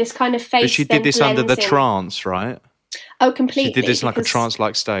mystery. But this kind of face. But she did this under the trance, right? Oh, completely. She did this in like a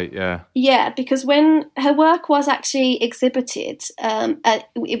trance-like state, yeah. Yeah, because when her work was actually exhibited,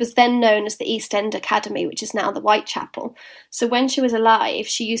 it was then known as the East End Academy, which is now the Whitechapel. So when she was alive,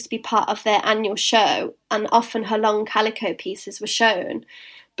 she used to be part of their annual show, and often her long calico pieces were shown.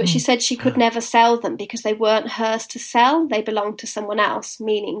 But she said she could never sell them because they weren't hers to sell. They belonged to someone else,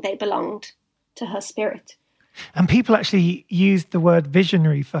 meaning they belonged to her spirit. And people actually used the word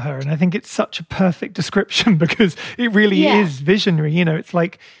visionary for her. And I think it's such a perfect description because it really is visionary. It's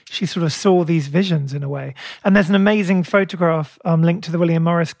like she sort of saw these visions in a way. And there's an amazing photograph linked to the William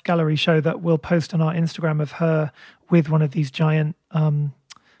Morris Gallery show that we'll post on our Instagram of her with one of these giant,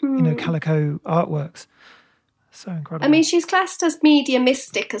 calico artworks. So incredible. I mean, she's classed as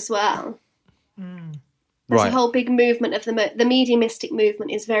mediumistic as well. Mm. There's a whole big movement of the mediumistic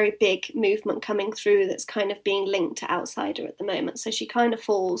movement is a very big movement coming through that's kind of being linked to outsider at the moment. So she kind of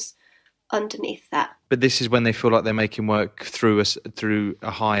falls underneath that. But this is when they feel like they're making work through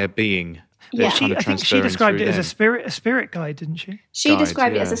a higher being. Yeah, I think she described it as a spirit guide, didn't she? She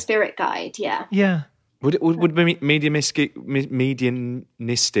described it as a spirit guide. Yeah. Yeah. Would mediumistic,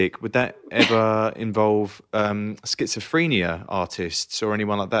 would that ever involve schizophrenia artists or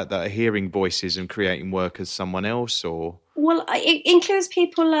anyone like that are hearing voices and creating work as someone else? Or well, it includes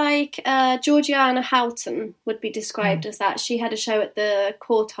people like Georgiana Houghton would be described as that. She had a show at the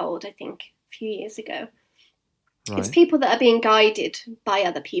Courtauld, I think, a few years ago. Right. It's people that are being guided by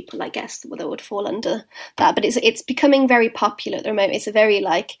other people, I guess, that would fall under that. But it's becoming very popular at the moment. It's a very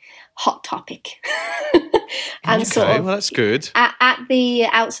hot topic. And okay, well, that's good. At the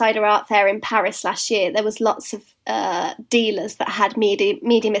Outsider Art Fair in Paris last year, there was lots of dealers that had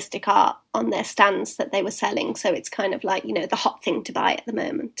mediumistic art on their stands that they were selling. So it's kind of like, the hot thing to buy at the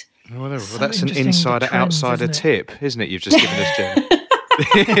moment. Well, that's an insider-outsider tip, isn't it? You've just given us, Jen.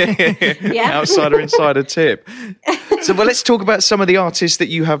 Outsider-insider tip. So, let's talk about some of the artists that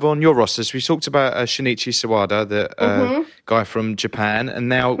you have on your rosters. We talked about Shinichi Sawada, the guy from Japan, and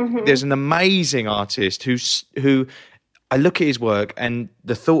now there's an amazing artist who I look at his work, and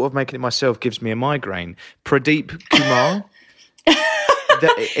the thought of making it myself gives me a migraine. Pradeep Kumar.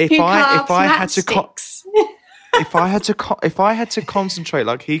 If I had to if I had to concentrate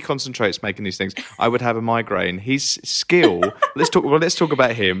like he concentrates making these things, I would have a migraine. His skill. Let's talk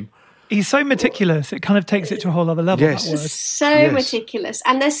about him. He's so meticulous; it kind of takes it to a whole other level. Yes. That word. So meticulous,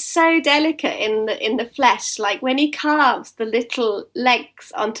 and they're so delicate in the flesh. Like when he carves the little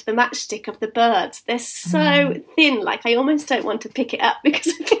legs onto the matchstick of the birds, they're so thin. Like I almost don't want to pick it up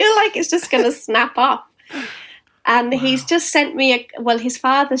because I feel like it's just going to snap off. And he's just sent me his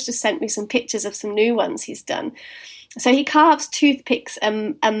father's just sent me some pictures of some new ones he's done. So he carves toothpicks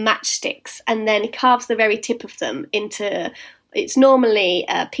and matchsticks, and then he carves the very tip of them into. It's normally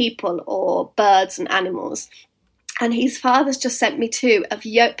people or birds and animals. And his father's just sent me two of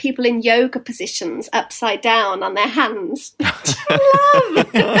people in yoga positions upside down on their hands. They're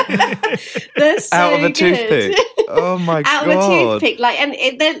so out of a good. Toothpick. Oh my god! Out of a toothpick, and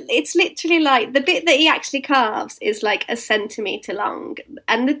it's literally like the bit that he actually carves is like a centimetre long,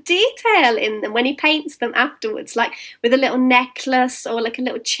 and the detail in them when he paints them afterwards, like with a little necklace or like a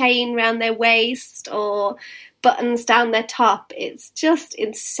little chain around their waist or buttons down their top, it's just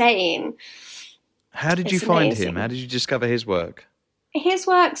insane. How did you find him? How did you discover his work? His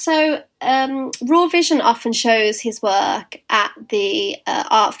work, so Raw Vision often shows his work at the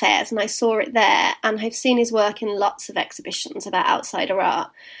art fairs, and I saw it there, and I've seen his work in lots of exhibitions about outsider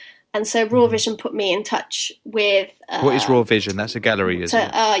art. And so Raw Vision put me in touch with... what is Raw Vision? That's a gallery,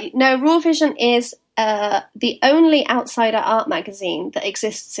 isn't it? No, Raw Vision is the only outsider art magazine that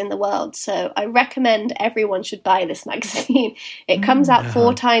exists in the world. So I recommend everyone should buy this magazine. It comes out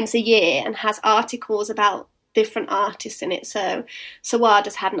 4 times a year and has articles about different artists in it. So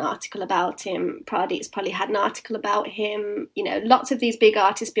Sawada's had an article about him. Pradeep's probably had an article about him. You know, lots of these big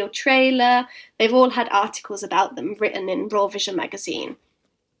artists, Bill Trailer, they've all had articles about them written in Raw Vision magazine.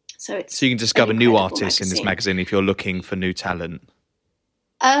 So you can discover new artists in this magazine if you're looking for new talent.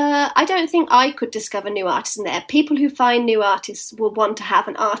 I don't think I could discover new artists in there. People who find new artists will want to have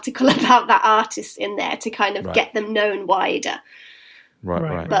an article about that artist in there to kind of get them known wider.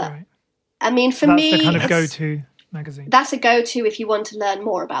 Right. But I mean, for me, that's the kind of go-to magazine. That's a go-to if you want to learn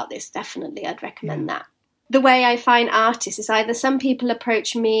more about this. Definitely, I'd recommend that. The way I find artists is either some people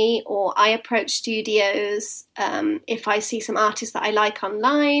approach me or I approach studios if I see some artists that I like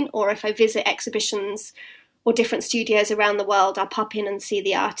online, or if I visit exhibitions or different studios around the world, I'll pop in and see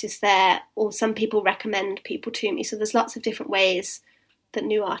the artists there, or some people recommend people to me. So there's lots of different ways that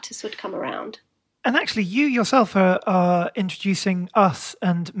new artists would come around. And actually, you yourself are introducing us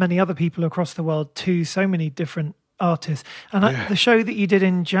and many other people across the world to so many different artists. And the show that you did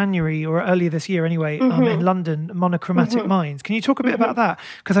in January, or earlier this year anyway, in London, Monochromatic Minds. Can you talk a bit about that?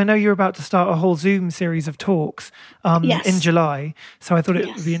 Because I know you're about to start a whole Zoom series of talks in July. So I thought it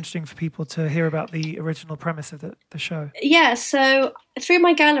would be interesting for people to hear about the original premise of the show. Yeah, so through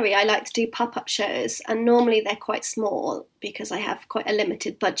my gallery, I like to do pop-up shows, and normally they're quite small because I have quite a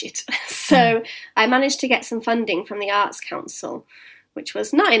limited budget. So I managed to get some funding from the Arts Council, which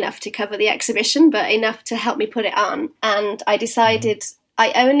was not enough to cover the exhibition, but enough to help me put it on. And I decided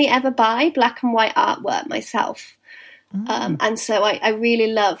I only ever buy black and white artwork myself. And so I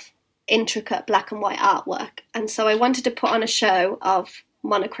really love intricate black and white artwork. And so I wanted to put on a show of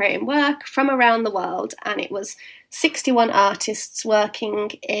monochrome work from around the world. And it was 61 artists working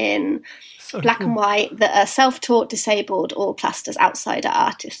in black and white that are self-taught, disabled, or classed as outsider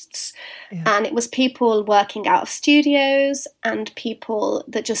artists. And it was people working out of studios and people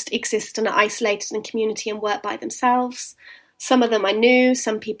that just exist and are isolated in community and work by themselves. Some of them I knew,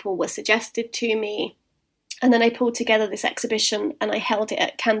 some people were suggested to me. And then I pulled together this exhibition and I held it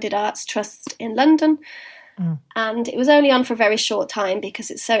at Candid Arts Trust in London. And it was only on for a very short time because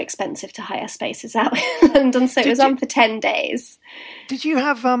it's so expensive to hire spaces out in London. So it was on for 10 days. Did you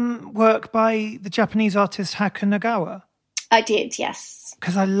have work by the Japanese artist Haku Nagawa? I did, yes.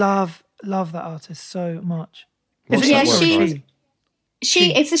 Because I love that artist so much. It's a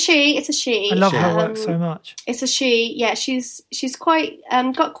she. I love her work so much. It's a she. Yeah, she's quite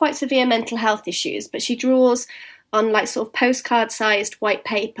got quite severe mental health issues, but she draws on like sort of postcard-sized white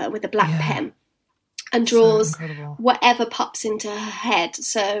paper with a black pen. And draws whatever pops into her head.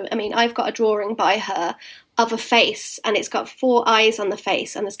 So, I mean, I've got a drawing by her of a face, and it's got 4 eyes on the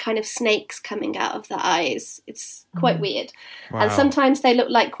face, and there's kind of snakes coming out of the eyes. It's quite weird. Wow. And sometimes they look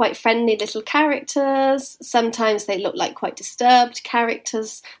like quite friendly little characters. Sometimes they look like quite disturbed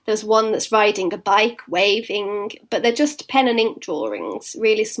characters. There's one that's riding a bike, waving, but they're just pen and ink drawings,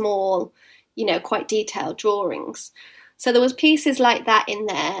 really small, quite detailed drawings. So there was pieces like that in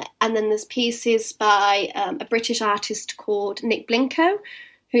there, and then there's pieces by a British artist called Nick Blinko,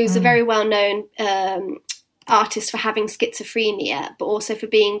 who's a very well-known artist for having schizophrenia, but also for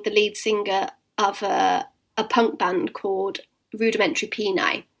being the lead singer of a a punk band called Rudimentary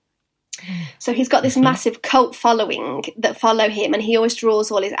Peni. So he's got this massive cult following that follow him, and he always draws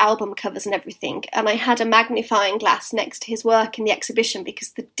all his album covers and everything. And I had a magnifying glass next to his work in the exhibition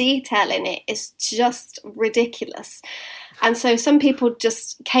because the detail in it is just ridiculous. And so some people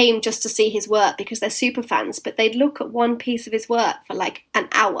just came just to see his work because they're super fans, but they'd look at one piece of his work for like an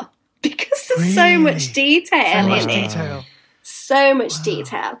hour because there's so much detail in it. So much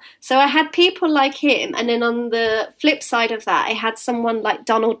detail. So I had people like him, and then on the flip side of that, I had someone like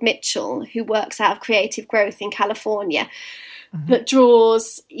Donald Mitchell, who works out of Creative Growth in California, that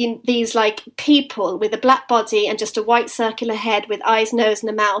draws in these like people with a black body and just a white circular head with eyes, nose, and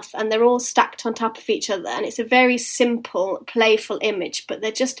a mouth, and they're all stacked on top of each other. And it's a very simple, playful image, but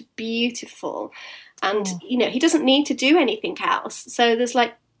they're just beautiful. And he doesn't need to do anything else. So there's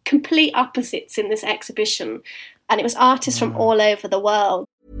like complete opposites in this exhibition. And it was artists from all over the world.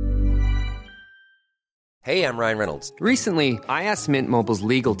 Hey, I'm Ryan Reynolds. Recently, I asked Mint Mobile's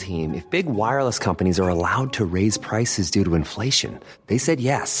legal team if big wireless companies are allowed to raise prices due to inflation. They said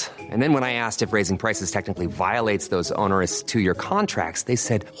yes. And then when I asked if raising prices technically violates those onerous 2-year contracts, they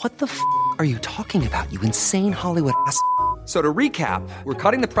said, "What the f*** are you talking about, you insane Hollywood ass?" So to recap, we're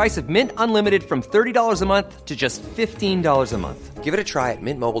cutting the price of Mint Unlimited from $30 a month to just $15 a month. Give it a try at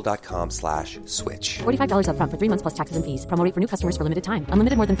mintmobile.com/switch. $45 up front for 3 months plus taxes and fees. Promo rate for new customers for limited time.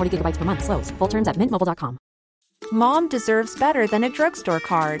 Unlimited more than 40 gigabytes per month. Slows full terms at mintmobile.com. Mom deserves better than a drugstore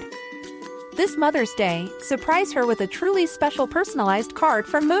card. This Mother's Day, surprise her with a truly special personalized card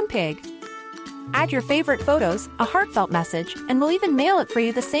from Moonpig. Add your favorite photos, a heartfelt message, and we'll even mail it for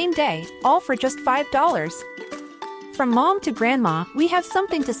you the same day, all for just $5. From mom to grandma, we have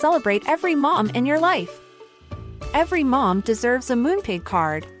something to celebrate every mom in your life. Every mom deserves a Moonpig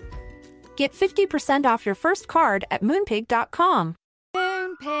card. Get 50% off your first card at moonpig.com.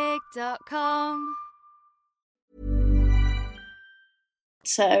 Moonpig.com.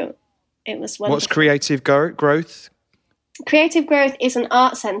 So it was wonderful. What's Creative Growth? Creative Growth is an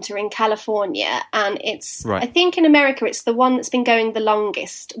art centre in California, and it's, I think in America, it's the one that's been going the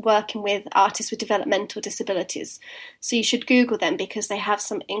longest, working with artists with developmental disabilities. So you should Google them because they have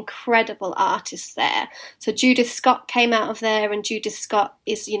some incredible artists there. So Judith Scott came out of there, and Judith Scott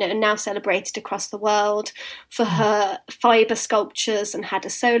is, now celebrated across the world for her fibre sculptures, and had a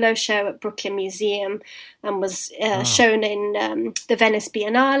solo show at Brooklyn Museum and was shown in the Venice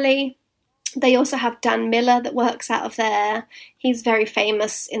Biennale. They also have Dan Miller that works out of there. He's very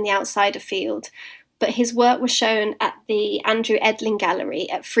famous in the outsider field. But his work was shown at the Andrew Edling Gallery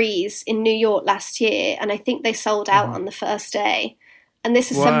at Frieze in New York last year, and I think they sold out on the first day. And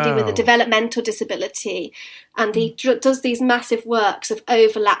this is somebody with a developmental disability, and he does these massive works of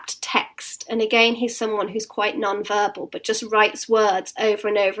overlapped text. And again, he's someone who's quite non-verbal, but just writes words over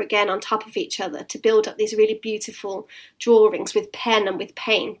and over again on top of each other to build up these really beautiful drawings with pen and with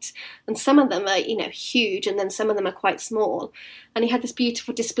paint. And some of them are, huge, and then some of them are quite small. And he had this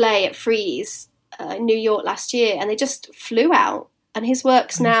beautiful display at Frieze in New York last year, and they just flew out. And his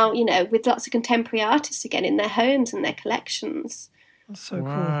work's now, with lots of contemporary artists again in their homes and their collections. That's so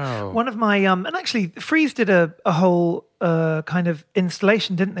cool. One of my and actually Frieze did a whole kind of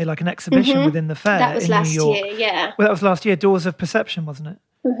installation, didn't they? Like an exhibition within the fair. That was in last New York. year, yeah. Well, that was last year. Doors of Perception, wasn't it?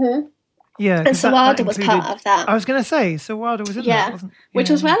 Mm-hmm. Yeah. And Sir Wilder was part of that. I was going to say Sir Wilder was in that, wasn't? Which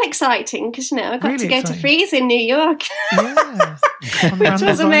was well exciting because I got really to go exciting. to Frieze in New York. Yeah. Which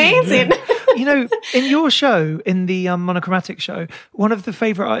was amazing. Yeah. In your show, in the monochromatic show, one of the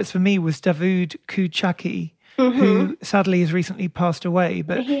favourite artists for me was Dawood Kuchaki. Who sadly has recently passed away,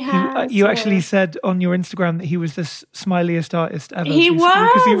 but you actually said on your Instagram that he was the smiliest artist ever. He was,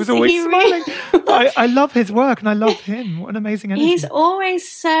 because he was always smiling. I love his work and I love him. What an amazing energy! He's always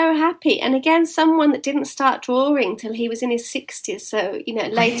so happy, and again, someone that didn't start drawing till he was in his 60s, so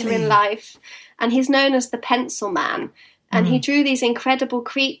later in life, and he's known as the Pencil Man. And he drew these incredible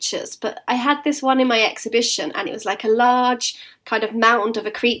creatures. But I had this one in my exhibition, and it was like a large kind of mound of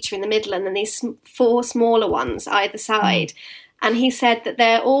a creature in the middle, and then these 4 smaller ones either side. And he said that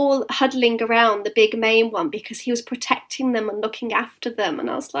they're all huddling around the big main one because he was protecting them and looking after them. And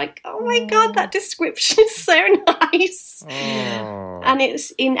I was like, oh my God, that description is so nice. And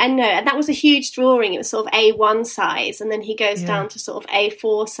and that was a huge drawing. It was sort of A1 size, and then he goes down to sort of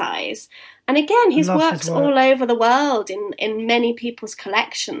A4 size. And again, his work's all over the world in many people's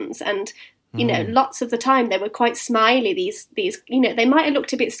collections. And, lots of the time they were quite smiley. These, they might have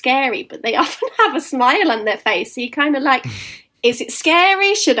looked a bit scary, but they often have a smile on their face. So you kind of like, is it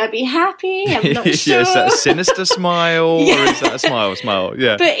scary? Should I be happy? I'm not sure. Yeah, is that a sinister smile or is that a smile?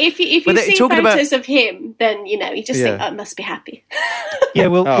 Yeah. But if you see photos of him, then, you just think, I must be happy. Yeah,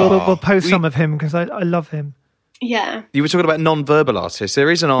 we'll post some of him because I love him. Yeah. You were talking about non-verbal artists. There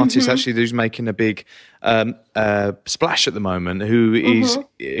is an artist actually who's making a big splash at the moment who is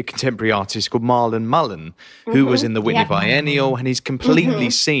a contemporary artist called Marlon Mullen, who was in the Whitney Biennial, and he's completely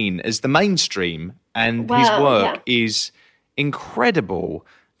seen as the mainstream, and his work is incredible.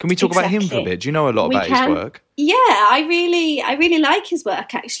 Can we talk about him for a bit? Do you know a lot about his work? Yeah, I really like his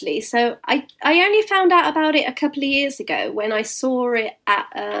work, actually. So I only found out about it a couple of years ago when I saw it at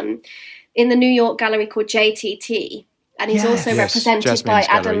in the New York gallery called JTT, and he's also represented Jasmine's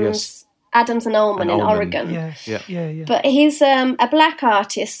by gallery, Adams and Ullman in Oregon. Yeah. But he's a black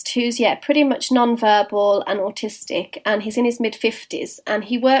artist who's pretty much non-verbal and autistic, and he's in his mid-50s, and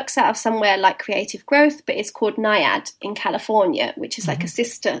he works out of somewhere like Creative Growth, but it's called NIAD in California, which is like a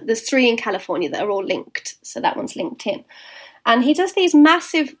sister. There's 3 in California that are all linked, so that one's linked in. And he does these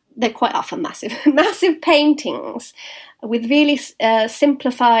massive, they're quite often massive, massive paintings with really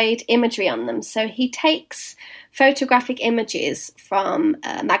simplified imagery on them. So he takes photographic images from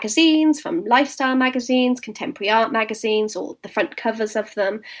magazines, from lifestyle magazines, contemporary art magazines, or the front covers of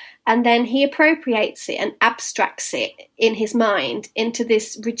them, and then he appropriates it and abstracts it in his mind into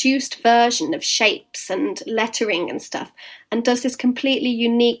this reduced version of shapes and lettering and stuff, and does this completely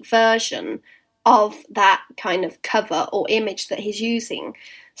unique version of that kind of cover or image that he's using.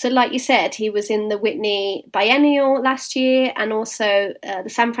 So like you said, he was in the Whitney Biennial last year, and also the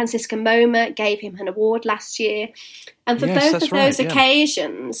San Francisco MoMA gave him an award last year. And for both of those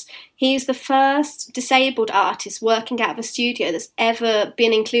occasions, he's the first disabled artist working out of a studio that's ever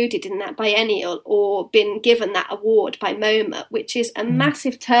been included in that biennial or been given that award by MoMA, which is a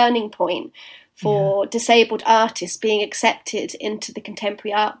massive turning point for disabled artists being accepted into the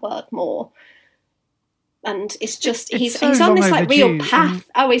contemporary art world more. And it's just, he's on this like real path.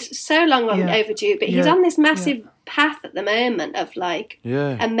 It's so long overdue, but he's on this massive path at the moment of like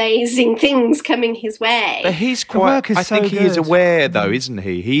amazing things coming his way. But he's quite, I think he is aware though, isn't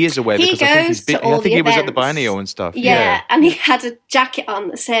he? He is aware because I think he was at the Biennial and stuff. Yeah, and he had a jacket on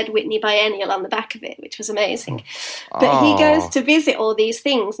that said Whitney Biennial on the back of it, which was amazing. But he goes to visit all these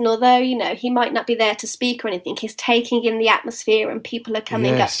things, and although, he might not be there to speak or anything, he's taking in the atmosphere, and people are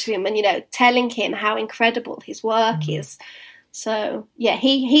coming up to him and, telling him how incredible his work is. So,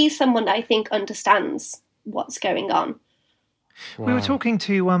 he's someone that I think understands what's going on. Wow. We were talking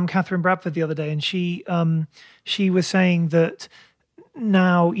to Catherine Bradford the other day, and she was saying that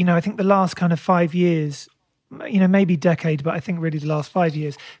now, I think the last kind of 5 years, maybe decade, but I think really the last 5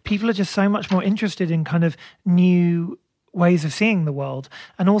 years, people are just so much more interested in kind of new ways of seeing the world,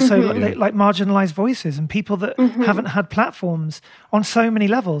 and also like marginalized voices and people that haven't had platforms on so many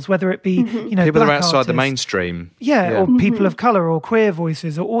levels, whether it be people that are outside artists, the mainstream, or people of color or queer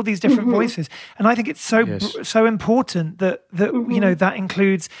voices, or all these different voices. And I think it's so important that that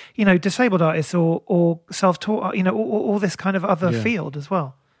includes disabled artists or self-taught, all this kind of other field as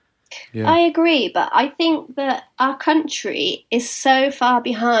well. I agree, but I think that our country is so far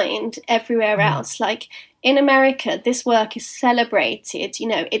behind everywhere else. Like in America, this work is celebrated.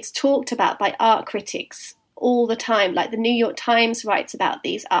 It's talked about by art critics all the time. Like the New York Times writes about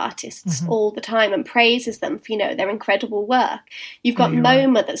these artists all the time and praises them for, their incredible work. You've got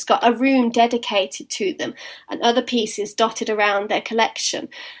MoMA that's got a room dedicated to them and other pieces dotted around their collection.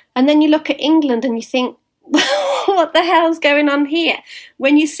 And then you look at England and you think, what the hell's going on here?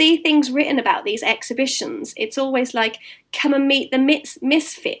 When you see things written about these exhibitions, it's always like, come and meet the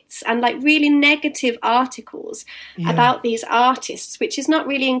misfits, and like really negative articles about these artists, which is not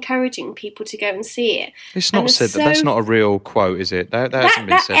really encouraging people to go and see it. It's not said that's not a real quote, is it? That hasn't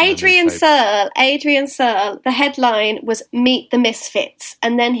been said. Adrian Searle, the headline was "Meet the Misfits,"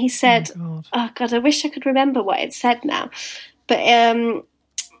 and then he said, "Oh God, I wish I could remember what it said now," but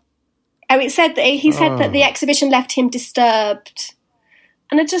it said that he said that the exhibition left him disturbed.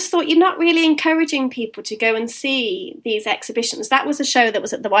 And I just thought, you're not really encouraging people to go and see these exhibitions. That was a show that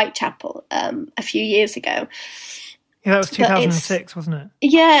was at the Whitechapel a few years ago. Yeah, that was 2006, wasn't it?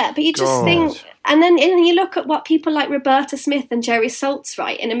 Yeah, but you just think... And then you look at what people like Roberta Smith and Jerry Saltz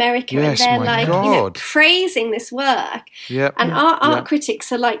write in America, and they're like, praising this work. And our art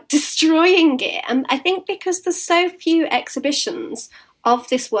critics are like destroying it. And I think because there's so few exhibitions of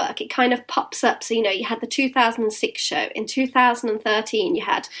this work, it kind of pops up. So, you had the 2006 show. In 2013, you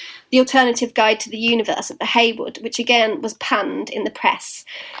had The Alternative Guide to the Universe at the Hayward, which again was panned in the press.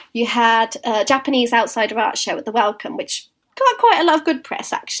 You had a Japanese outsider art show at the Wellcome, which got quite a lot of good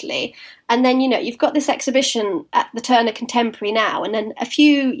press, actually. And then, you've got this exhibition at the Turner Contemporary now, and then a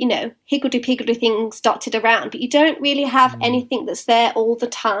few, higgledy-piggledy things dotted around, but you don't really have anything that's there all the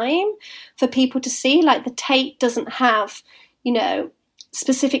time for people to see. Like the Tate doesn't have,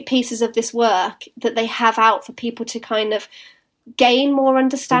 specific pieces of this work that they have out for people to kind of gain more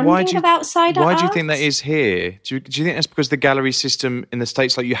understanding of outsider art. Why do you think that is here? Do you think that's because the gallery system in the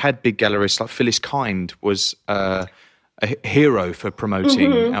States, like you had big gallerists, like Phyllis Kind was a hero for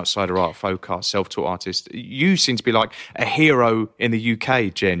promoting outsider art, folk art, self-taught artists. You seem to be like a hero in the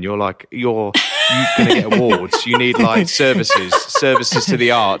UK, Jen. You're going to get awards. You need like services to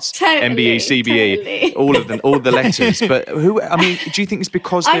the arts, MBE, CBE, totally. All of them, all the letters. But do you think it's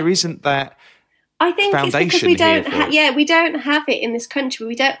because there isn't that? I think it's because we don't we don't have it in this country.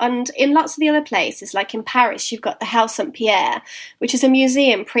 We don't, and in lots of the other places, like in Paris, you've got the Haus St. Pierre, which is a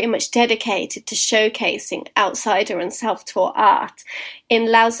museum pretty much dedicated to showcasing outsider and self-taught art.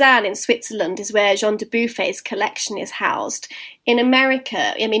 In Lausanne, in Switzerland, is where Jean Dubuffet's collection is housed. In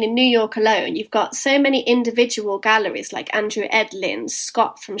America, in New York alone, you've got so many individual galleries like Andrew Edlin,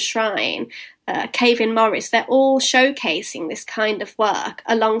 Scott from Shrine, Kevin Morris. They're all showcasing this kind of work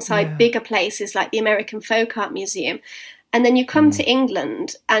alongside bigger places like the American Folk Art Museum. And then you come to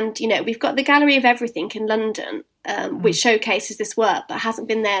England and, we've got the Gallery of Everything in London, which showcases this work but hasn't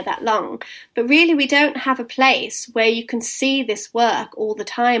been there that long. But really, we don't have a place where you can see this work all the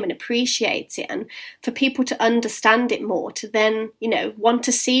time and appreciate it, and for people to understand it more, to then, want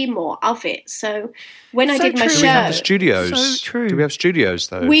to see more of it. So when I did my show... Do we have the studios? So true. Do we have studios,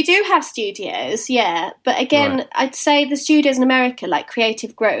 though? We do have studios, yeah. But again, I'd say the studios in America, like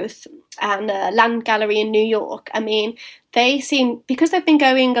Creative Growth and Land Gallery in New York, they seem, because they've been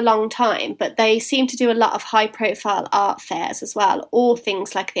going a long time, but they seem to do a lot of high-profile art fairs as well, or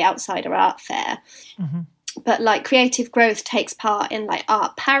things like the Outsider Art Fair. But like Creative Growth takes part in like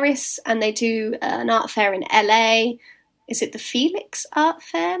Art Paris, and they do an art fair in LA. Is it the Felix Art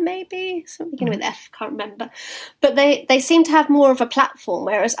Fair, maybe? Something beginning with F, can't remember. But they seem to have more of a platform,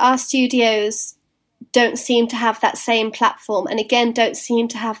 whereas our studios don't seem to have that same platform, and again don't seem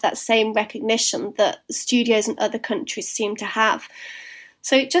to have that same recognition that studios in other countries seem to have.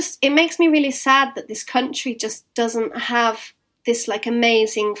 So it makes me really sad that this country just doesn't have this like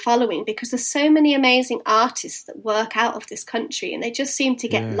amazing following, because there's so many amazing artists that work out of this country, and they just seem to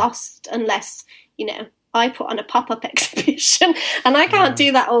get lost unless I put on a pop-up exhibition, and I can't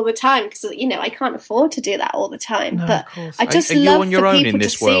do that all the time because I can't afford to do that all the time. No, but of course. I just Are you love on your for own people in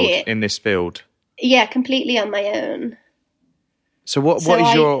this to world, see it. in this field? Yeah, completely on my own. So what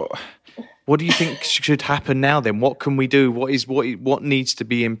do you think should happen now then? What can we do? What needs to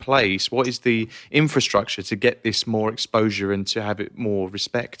be in place? What is the infrastructure to get this more exposure and to have it more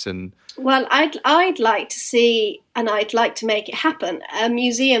respect? And well, I'd like to see, and I'd like to make it happen, a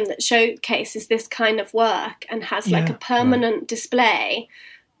museum that showcases this kind of work and has like a permanent display,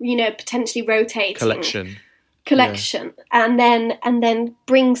 potentially rotating collection, and then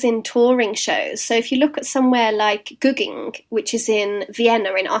brings in touring shows. So if you look at somewhere like Gugging, which is in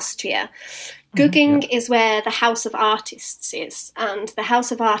Vienna in Austria, Gugging is where the House of Artists is, and the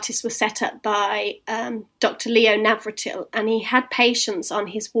House of Artists was set up by Dr. Leo Navratil, and he had patients on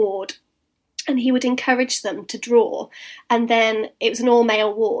his ward, and he would encourage them to draw, and then it was an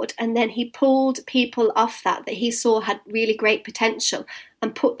all-male ward, and then he pulled people off that he saw had really great potential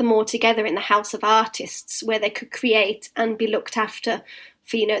and put them all together in the House of Artists, where they could create and be looked after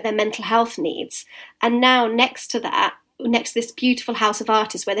for, their mental health needs. And now next to this beautiful House of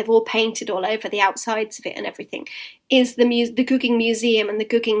Artists, where they've all painted all over the outsides of it and everything, is the Gugging Museum and the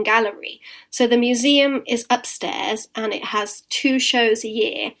Gugging Gallery. So the museum is upstairs, and it has 2 shows a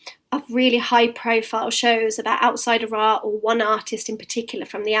year of really high-profile shows about outsider art, or one artist in particular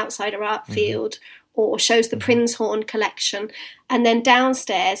from the outsider art field, or shows the Prinzhorn collection. And then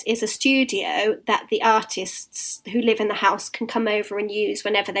downstairs is a studio that the artists who live in the house can come over and use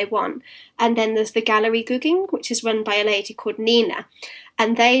whenever they want. And then there's the Gallery Gugging, which is run by a lady called Nina.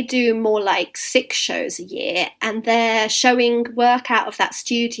 And they do more like 6 shows a year, and they're showing work out of that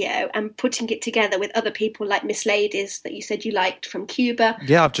studio and putting it together with other people like Miss Ladies, that you said you liked, from Cuba.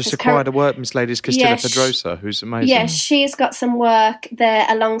 Yeah, I've just acquired a work, Miss Ladies, Castilla Pedrosa, who's amazing. Yeah, she's got some work there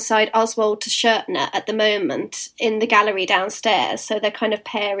alongside Oswald Tschirtner at the moment in the gallery downstairs. So they're kind of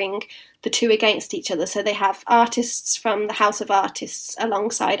pairing the 2 against each other. So they have artists from the House of Artists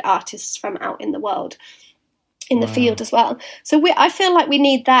alongside artists from out in the world, in the field as well. So I feel like we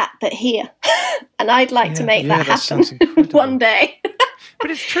need that, but here. And I'd like to make that happen one day.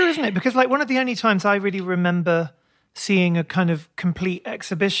 But it's true, isn't it? Because like one of the only times I really remember seeing a kind of complete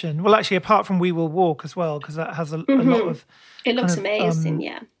exhibition. Well, actually, apart from We Will Walk as well, because that has a lot of... It looks amazing,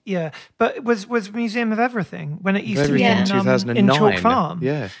 yeah. Yeah, but it was Museum of Everything when it used to be in 2009. in Chalk Farm.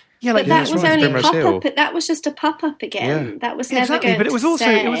 Yeah. Yeah, but that was only Primrose pop-up. Hill. That was just a pop-up again. Yeah. That was never Exactly, going but it was to also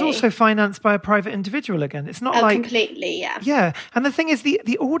stay. it was also financed by a private individual again. It's not completely, yeah. Yeah, and the thing is,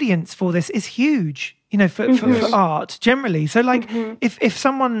 the audience for this is huge. You know, for art generally. So, like, if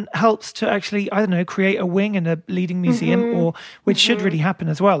someone helps to actually, I don't know, create a wing in a leading museum, or which should really happen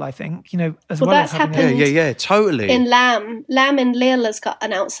as well, I think. You know, as well that's as having happened. Yeah, totally. In Lamb in Lille has got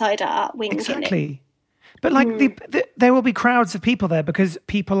an outside art wing. Exactly. In it. But like there will be crowds of people there because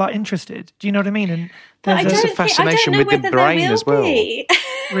people are interested. Do you know what I mean? And there's a fascination with the brain as well.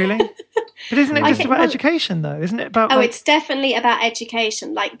 Really? But isn't it just about education though? Isn't it about? It's definitely about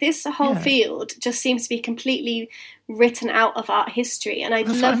education. Like this whole field just seems to be completely written out of art history, and I'd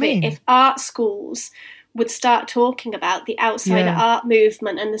love it if art schools would start talking about the outside art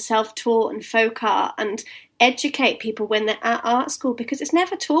movement and the self-taught and folk art and educate people when they're at art school, because it's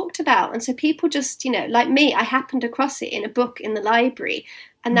never talked about. And so people just, you know, like me, I happened across it in a book in the library,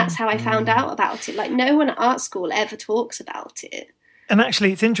 and that's how I found out about it. Like no one at art school ever talks about it. And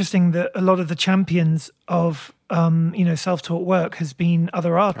actually, it's interesting that a lot of the champions of self-taught work has been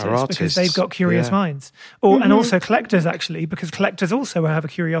other artists because they've got curious minds, and also collectors actually, because collectors also have a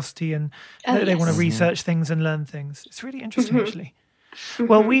curiosity and they want to research things and learn things. It's really interesting actually.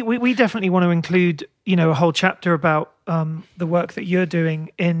 Well, we definitely want to include, you know, a whole chapter about the work that you're doing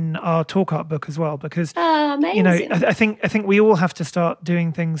in our talk art book as well, because you know, I think we all have to start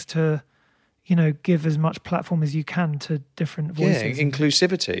doing things to, you know, give as much platform as you can to different voices. Yeah,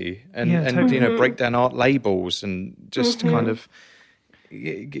 inclusivity and totally. you know, break down art labels and just kind of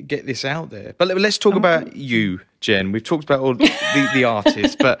get this out there. But let's talk about you, Jen. We've talked about all the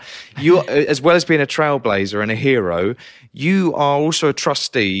artists, but you, as well as being a trailblazer and a hero, you are also a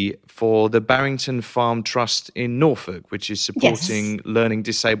trustee for the Barrington Farm Trust in Norfolk, which is supporting learning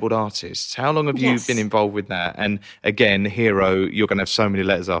disabled artists. How long have you been involved with that? And again, hero, you're going to have so many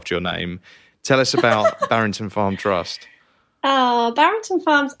letters after your name. Tell us about Barrington Farm Trust. Barrington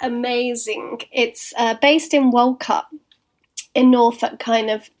Farm's amazing. It's based in Walcott in Norfolk,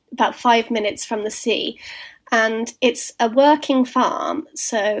 kind of about 5 minutes from the sea. And it's a working farm.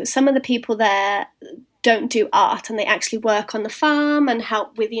 So some of the people there don't do art, and they actually work on the farm and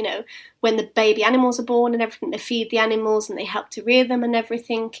help with, you know, when the baby animals are born and everything, they feed the animals and they help to rear them and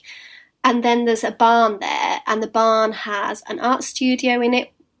everything. And then there's a barn there, and the barn has an art studio in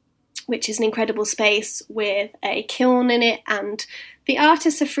it, which is an incredible space with a kiln in it, and the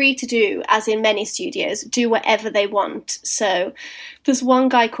artists are free to do, as in many studios, do whatever they want. So there's one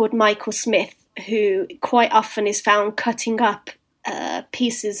guy called Michael Smith who quite often is found cutting up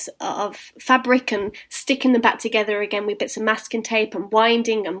pieces of fabric and sticking them back together again with bits of masking tape and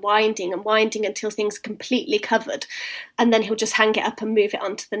winding until things are completely covered, and then he'll just hang it up and move it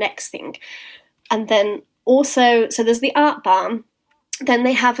on to the next thing. And then also, so there's the art barn. Then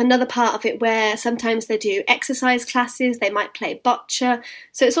they have another part of it where sometimes they do exercise classes, they might play bocce.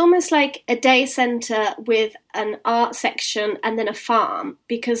 So it's almost like a day centre with an art section and then a farm,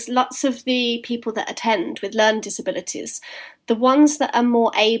 because lots of the people that attend with learning disabilities, the ones that are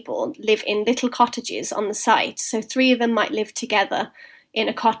more able live in little cottages on the site. So 3 of them might live together in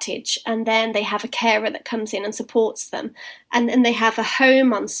a cottage, and then they have a carer that comes in and supports them. And then they have a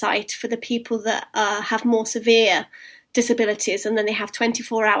home on site for the people that have more severe disabilities, and then they have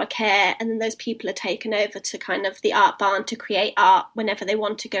 24-hour care, and then those people are taken over to kind of the art barn to create art whenever they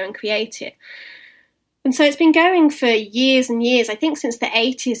want to go and create it. And so it's been going for years and years. I think since the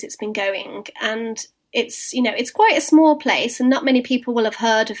 80s it's been going, and it's, you know, it's quite a small place and not many people will have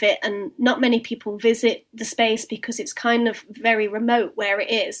heard of it, and not many people visit the space because it's kind of very remote where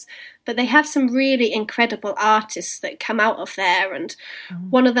it is. But they have some really incredible artists that come out of there, and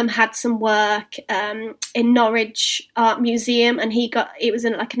one of them had some work in Norwich Art Museum, and it was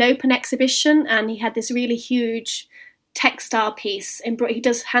in like an open exhibition, and he had this really huge textile piece. He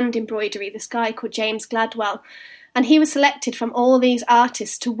does hand embroidery, this guy called James Gladwell. And he was selected from all these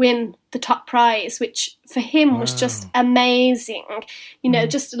artists to win the top prize, which for him was just amazing. You know,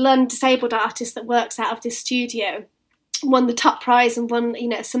 just a learning disabled artist that works out of this studio won the top prize and won, you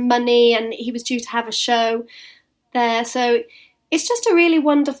know, some money, and he was due to have a show there. So it's just a really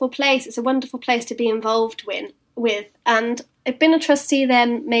wonderful place. It's a wonderful place to be involved with. And I've been a trustee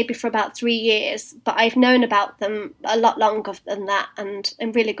then maybe for about 3 years, but I've known about them a lot longer than that, and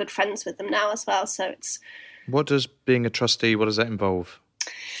I'm really good friends with them now as well. So it's... What does being a trustee, what does that involve?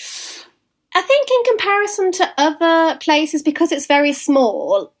 I think in comparison to other places, because it's very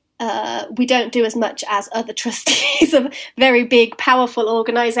small, we don't do as much as other trustees of very big, powerful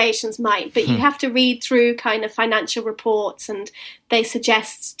organisations might, but you have to read through kind of financial reports, and they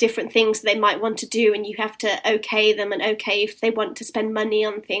suggest different things they might want to do, and you have to okay them and okay if they want to spend money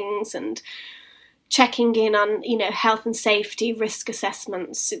on things, and checking in on, you know, health and safety, risk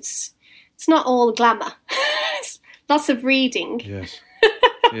assessments. It's not all glamour. It's lots of reading. Yes.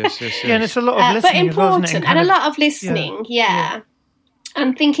 Yes. Yeah, and it's a lot of listening, but important, as well, isn't it? and a lot of listening. Yeah.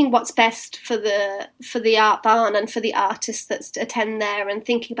 And thinking what's best for the art barn and for the artists that attend there, and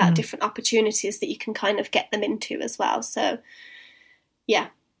thinking about different opportunities that you can kind of get them into as well. So, yeah,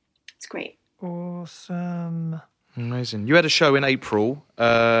 it's great. Awesome. Amazing. You had a show in April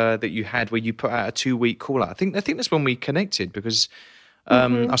that you had where you put out a 2-week call out. I think that's when we connected, because I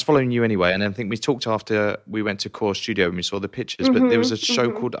was following you anyway, and I think we talked after we went to Core Studio and we saw the pictures. But there was a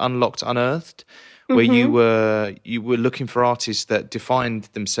show called Unlocked Unearthed, where you were looking for artists that defined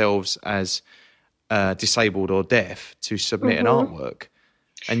themselves as disabled or deaf to submit an artwork,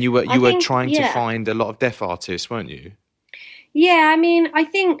 and you were trying to find a lot of deaf artists, weren't you? Yeah, I mean, I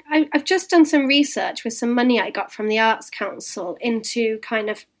think I've just done some research with some money I got from the Arts Council into kind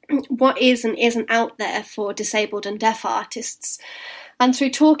of what is and isn't out there for disabled and deaf artists. And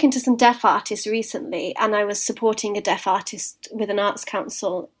through talking to some deaf artists recently, and I was supporting a deaf artist with an Arts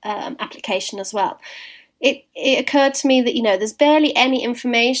Council application as well, it occurred to me that, you know, there's barely any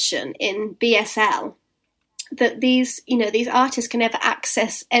information in BSL that these artists can ever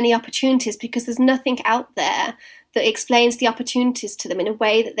access any opportunities, because there's nothing out there that explains the opportunities to them in a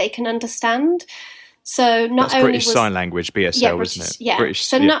way that they can understand. So that's British Sign Language, BSL, isn't it? Yeah. British,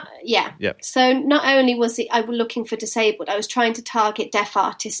 So So not only was I was looking for disabled, I was trying to target deaf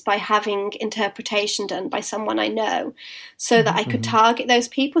artists by having interpretation done by someone I know, so that I could target those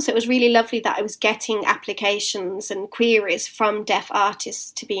people. So it was really lovely that I was getting applications and queries from deaf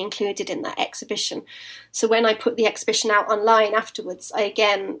artists to be included in that exhibition. So when I put the exhibition out online afterwards, I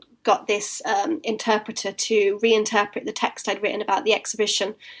again got this interpreter to reinterpret the text I'd written about the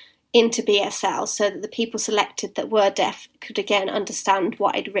exhibition into BSL, so that the people selected that were deaf could again understand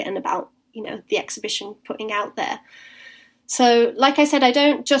what I'd written about, you know, the exhibition putting out there. So, like I said, I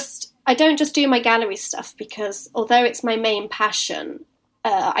don't just do my gallery stuff, because although it's my main passion,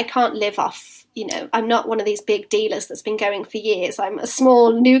 I can't live off, you know, I'm not one of these big dealers that's been going for years. I'm a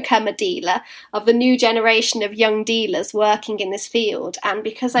small newcomer dealer of the new generation of young dealers working in this field. And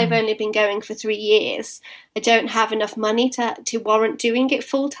because I've only been going for 3 years, I don't have enough money to warrant doing it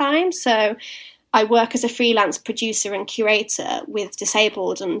full time. So I work as a freelance producer and curator with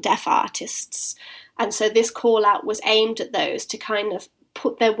disabled and deaf artists. And so this call out was aimed at those to kind of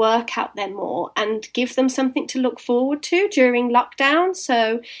put their work out there more and give them something to look forward to during lockdown.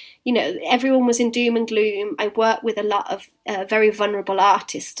 So, you know, everyone was in doom and gloom. I worked with a lot of very vulnerable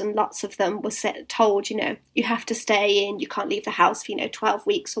artists, and lots of them were told, you know, you have to stay in, you can't leave the house for, 12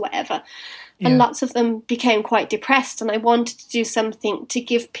 weeks or whatever. And lots of them became quite depressed, and I wanted to do something to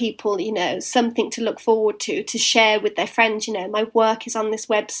give people, something to look forward to share with their friends. My work is on this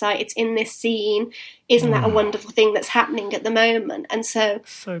website, it's in this scene. Isn't that a wonderful thing that's happening at the moment? And so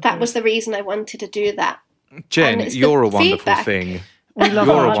that was the reason I wanted to do that. Jen, you're a wonderful thing. We love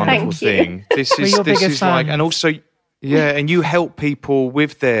you're a art. wonderful thing. This is like, and also, and you help people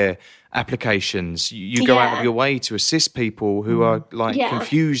with their applications. You go out of your way to assist people who are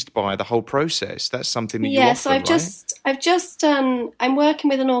confused by the whole process. That's something that you offer, so I've just I'm working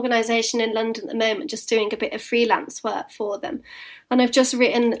with an organisation in London at the moment, just doing a bit of freelance work for them. And I've just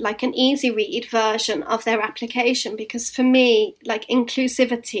written like an easy read version of their application, because for me, like,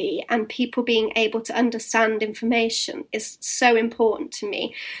 inclusivity and people being able to understand information is so important to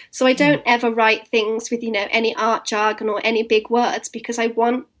me. So I don't ever write things with, any art jargon or any big words, because I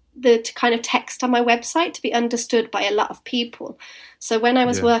want the kind of text on my website to be understood by a lot of people. So when I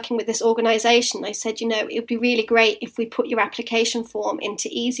was working with this organisation, I said, it would be really great if we put your application form into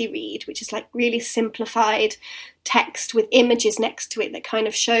Easy Read, which is like really simplified text with images next to it that kind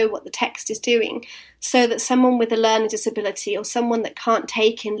of show what the text is doing, so that someone with a learning disability or someone that can't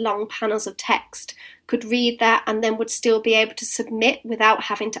take in long panels of text could read that and then would still be able to submit without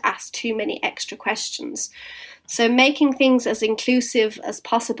having to ask too many extra questions. So making things as inclusive as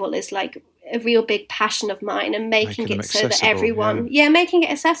possible is like a real big passion of mine, and making it so that everyone, making it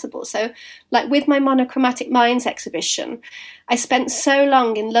accessible. So like with my Monochromatic Minds exhibition, I spent so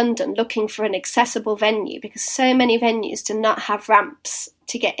long in London looking for an accessible venue, because so many venues do not have ramps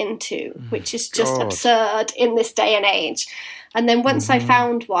to get into, which is just absurd in this day and age. And then once I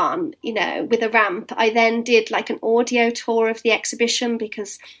found one, you know, with a ramp, I then did like an audio tour of the exhibition,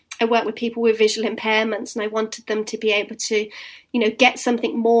 because I work with people with visual impairments and I wanted them to be able to, you know, get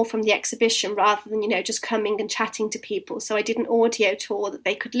something more from the exhibition rather than, you know, just coming and chatting to people. So I did an audio tour that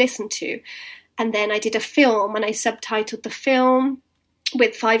they could listen to. And then I did a film, and I subtitled the film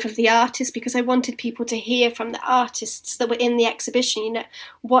with 5 of the artists, because I wanted people to hear from the artists that were in the exhibition, you know,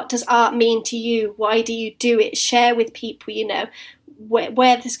 what does art mean to you? Why do you do it? Share with people, you know,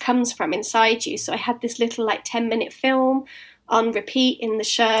 where this comes from inside you. So I had this little like 10-minute film on repeat in the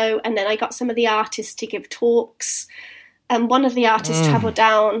show, and then I got some of the artists to give talks. And one of the artists travelled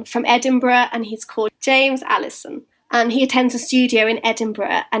down from Edinburgh, and he's called James Allison. And he attends a studio in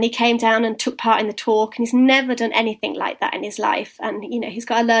Edinburgh, and he came down and took part in the talk, and he's never done anything like that in his life. And, you know, he's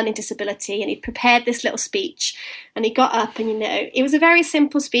got a learning disability, and he prepared this little speech, and he got up and, you know, it was a very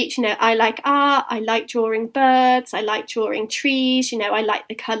simple speech. You know, I like art, I like drawing birds, I like drawing trees, you know, I like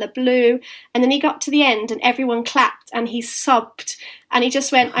the colour blue. And then he got to the end and everyone clapped and he sobbed. And he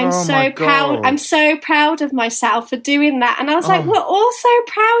just went, I'm so proud of myself for doing that. And I was like, we're all so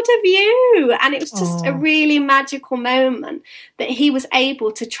proud of you. And it was just a really magical moment that he was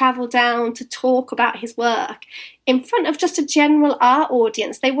able to travel down to talk about his work in front of just a general art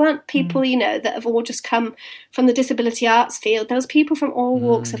audience. They weren't people, you know, that have all just come from the disability arts field. There was people from all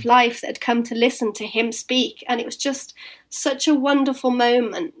walks of life that had come to listen to him speak. And it was just such a wonderful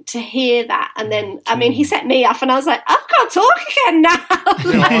moment to hear that. And then, I mean, he set me off and I was like, I've got to talk again now. I've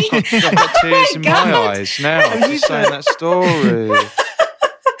got tears in my eyes now. I'm just saying that story.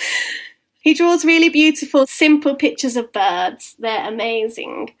 He draws really beautiful, simple pictures of birds. They're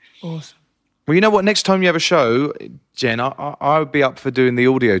amazing. Awesome. Well, you know what? Next time you have a show, Jen, I would be up for doing the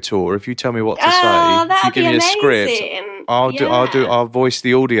audio tour. If you tell me what to say, if you give me a script, I'll voice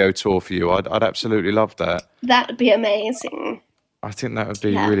the audio tour for you. I'd absolutely love that. That'd be amazing. I think that would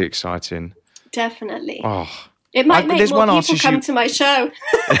be really exciting. Definitely. Oh, it might make more people come to my show.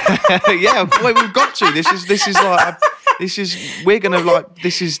 Yeah, well, we've got to. This has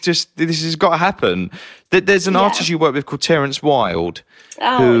got to happen. There's an artist you work with called Terence Wilde,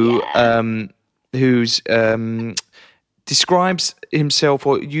 who describes himself,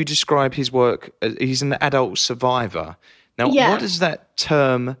 or you describe his work as he's an adult survivor. Now, what does that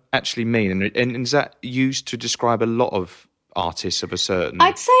term actually mean? And is that used to describe a lot of artists of a certain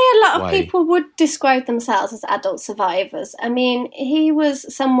I'd say a lot of people would describe themselves as adult survivors. I mean, he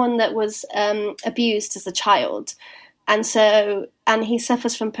was someone that was abused as a child. And he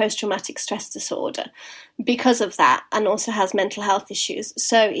suffers from post-traumatic stress disorder because of that, and also has mental health issues.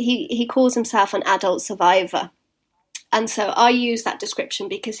 So he calls himself an adult survivor. And so I use that description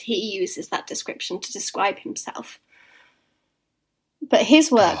because he uses that description to describe himself. But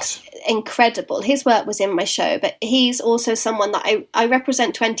his work's incredible. His work was in my show, but he's also someone that I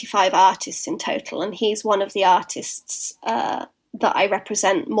represent 25 artists in total, and he's one of the artists that I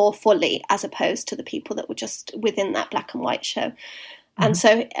represent more fully, as opposed to the people that were just within that black and white show. And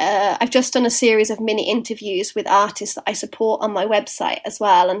so I've just done a series of mini interviews with artists that I support on my website as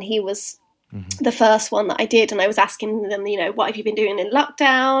well. And he was the first one that I did. And I was asking them, you know, what have you been doing in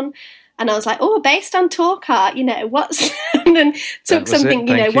lockdown? And I was like, based on talk art, you know, what's, and then took something,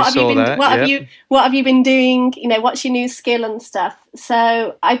 you know, what have you been doing? You know, what's your new skill and stuff?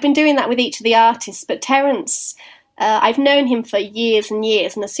 So I've been doing that with each of the artists, but Terence, I've known him for years and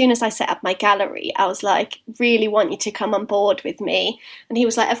years. And as soon as I set up my gallery, I was like, really want you to come on board with me. And he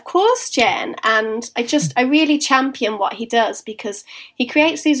was like, of course, Jen. And I really champion what he does, because he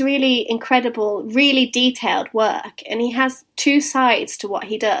creates these really incredible, really detailed work. And he has two sides to what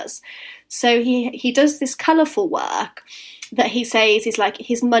he does. So he does this colourful work that he says is like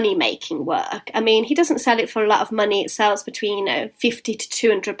his money-making work. I mean, he doesn't sell it for a lot of money. It sells between, you know, £50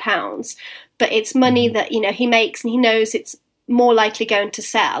 to £200. But it's money that, you know, he makes, and he knows it's more likely going to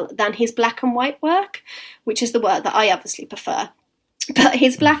sell than his black and white work, which is the work that I obviously prefer. But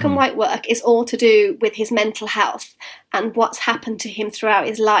his black and white work is all to do with his mental health and what's happened to him throughout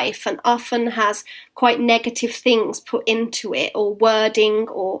his life, and often has quite negative things put into it, or wording,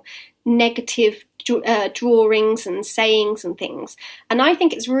 or negative drawings and sayings and things. And I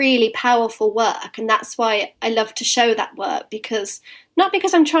think it's really powerful work, and that's why I love to show that work, because not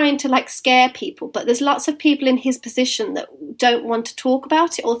because I'm trying to like scare people, but there's lots of people in his position that don't want to talk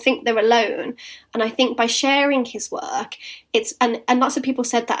about it or think they're alone. And I think by sharing his work, and lots of people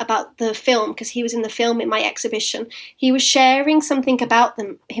said that about the film, because he was in the film in my exhibition. He was sharing something about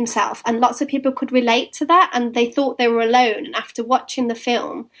himself, and lots of people could relate to that, and they thought they were alone. And after watching the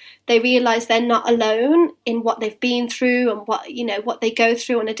film, they realised they're not alone in what they've been through and what they go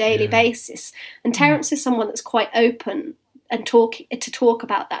through on a daily basis. And Terence is someone that's quite open and talk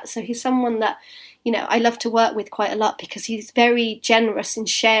about that. So he's someone that, you know, I love to work with quite a lot because he's very generous in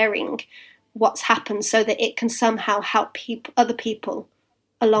sharing what's happened so that it can somehow help other people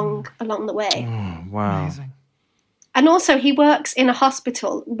along the way. Oh, wow. Amazing. And also he works in a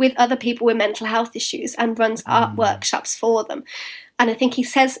hospital with other people with mental health issues and runs art workshops for them. And I think he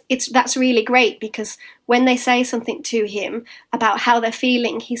says that's really great because when they say something to him about how they're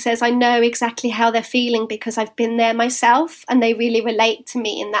feeling, he says, I know exactly how they're feeling because I've been there myself, and they really relate to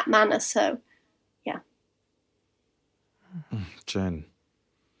me in that manner. So, yeah. Jen.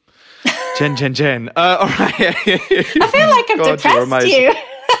 All right. I feel like I've depressed you.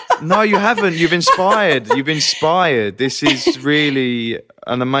 No, you haven't. You've inspired. This is really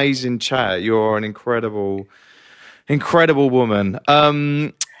an amazing chat. You're an incredible woman.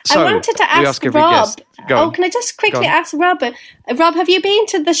 So I wanted to ask Rob. Can I just quickly ask Rob? Rob, have you been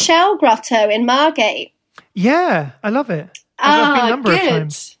to the Shell Grotto in Margate? Yeah, I love it. I've been a number of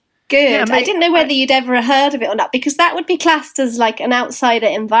times. Good. Yeah, I didn't know whether you'd ever heard of it or not, because that would be classed as like an outsider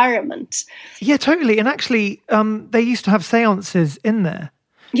environment. Yeah, totally. And actually, they used to have seances in there.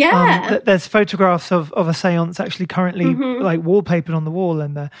 Yeah. There's photographs of a seance actually currently like wallpapered on the wall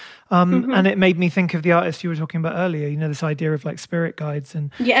in there. And it made me think of the artist you were talking about earlier, you know, this idea of like spirit guides. And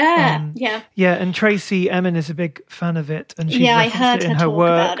Yeah. And Tracy Emin is a big fan of it. And she's I referenced heard it in her her talk work.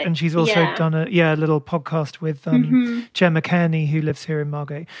 about it. And she's also done a little podcast with Gemma Kearney, who lives here in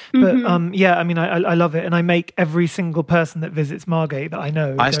Margate. But I mean, I love it. And I make every single person that visits Margate that I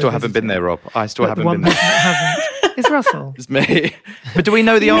know. I still haven't been there, Rob. I still haven't been there. The one person that hasn't is Russell. It's me. But do we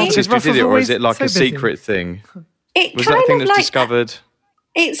know the answers who did it, or is it like a secret thing? Was that a thing that's discovered?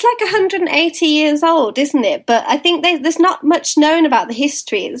 It's like 180 years old, isn't it? But I think there's not much known about the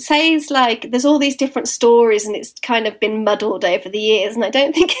history. It says like there's all these different stories and it's kind of been muddled over the years. And I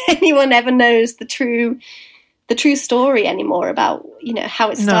don't think anyone ever knows the true story anymore about, you know, how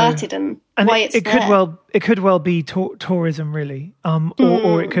it started and why it's there. It could well be tourism, really,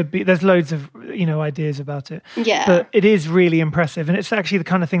 or it could be. There's loads of ideas about it. Yeah, but it is really impressive, and it's actually the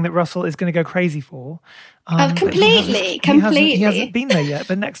kind of thing that Russell is going to go crazy for. Completely. He hasn't been there yet,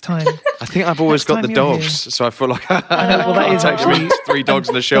 but next time. I think I've always got the dogs, so I feel like that is actually 3 dogs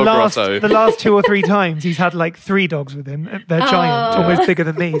in the Shell Grotto. The last 2 or 3 times he's had like 3 dogs with him. They're giant, almost bigger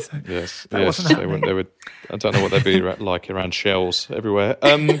than me. So yes, they would. I don't know what they'd be like around shells everywhere.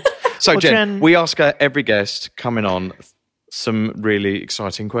 So Jen, we ask every guest coming on some really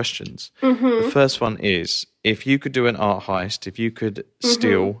exciting questions. The first one is, if you could do an art heist, if you could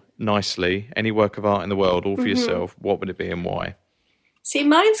steal nicely any work of art in the world all for yourself, what would it be and why? See,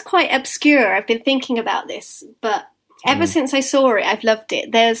 mine's quite obscure. I've been thinking about this, but ever since I saw it, I've loved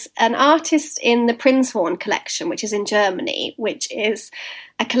it. There's an artist in the Prinzhorn collection, which is in Germany, which is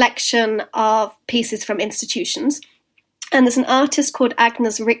a collection of pieces from institutions. And there's an artist called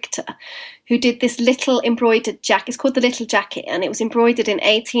Agnes Richter who did this little embroidered jacket. It's called The Little Jacket, and it was embroidered in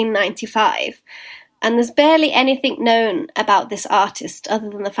 1895. And there's barely anything known about this artist other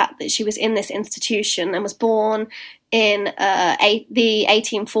than the fact that she was in this institution and was born in the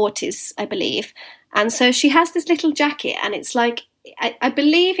 1840s, I believe. And so she has this little jacket, and it's like, I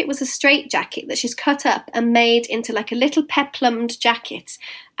believe it was a straight jacket that she's cut up and made into like a little peplumed jacket,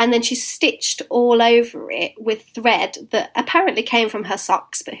 and then she's stitched all over it with thread that apparently came from her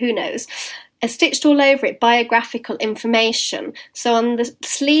socks, but who knows. Stitched all over it biographical information. So on the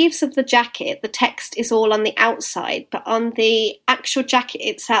sleeves of the jacket, the text is all on the outside, but on the actual jacket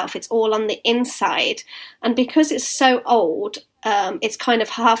itself, it's all on the inside. And because it's so old, it's kind of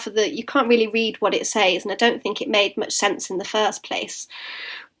half of you can't really read what it says, and I don't think it made much sense in the first place.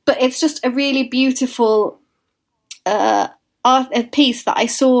 But it's just a really beautiful a piece that I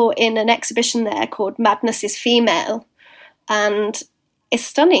saw in an exhibition there called Madness is Female, and it's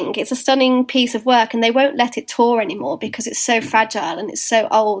stunning. It's a stunning piece of work, and they won't let it tour anymore because it's so fragile and it's so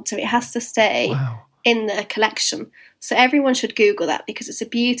old, so it has to stay in the collection. So everyone should Google that because it's a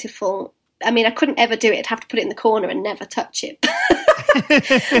beautiful... I mean, I couldn't ever do it. I'd have to put it in the corner and never touch it.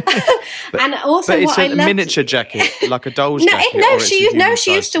 And also, but it's a miniature jacket, like a doll's jacket.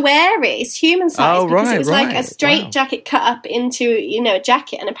 She used to wear it. It's human size because it was like a straight jacket cut up into a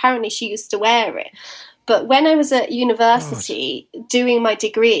jacket, and apparently she used to wear it. But when I was at university doing my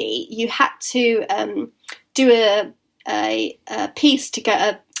degree, you had to do a piece to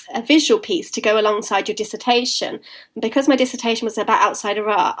go. A visual piece to go alongside your dissertation. And because my dissertation was about outsider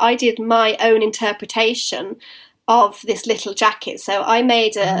art, I did my own interpretation of this little jacket. So I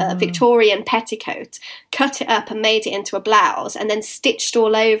made a Victorian petticoat, cut it up and made it into a blouse, and then stitched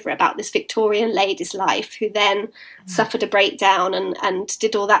all over about this Victorian lady's life who then suffered a breakdown and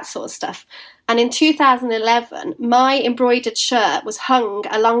did all that sort of stuff. And in 2011, my embroidered shirt was hung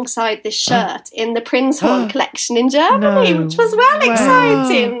alongside this shirt in the Prinzhorn collection in Germany, which was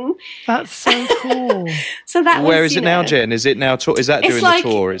exciting. That's so cool. So that Where was, is it now, Jen? Is it now? Is that doing the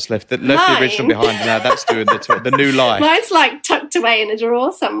tour? It's left the original behind. Now that's doing the tour. The new life. Mine's like tucked away in a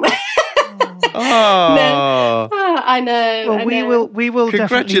drawer somewhere. Oh, I know. Well, I we know. will.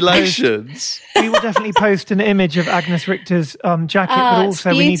 Congratulations. We will definitely post an image of Agnes Richter's jacket, but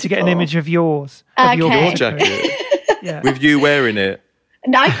also we need to get an image of yours. Of Your Okay. jacket. Yeah. With you wearing it.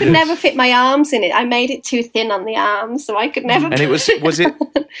 No, I could never fit my arms in it. I made it too thin on the arms, so I could never. And it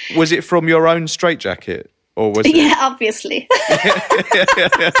was it from your own straitjacket, or was it? Yeah, obviously.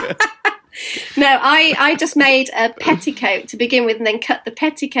 No, I just made a petticoat to begin with, and then cut the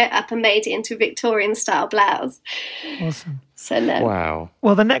petticoat up and made it into a Victorian style blouse. Awesome. So no. Wow.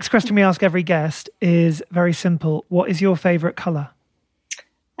 Well, the next question we ask every guest is very simple. What is your favourite colour?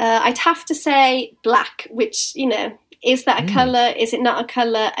 I'd have to say black, which, is that a colour? Is it not a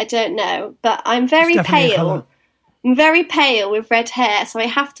colour? I don't know. But I'm very pale. I'm very pale with red hair, so I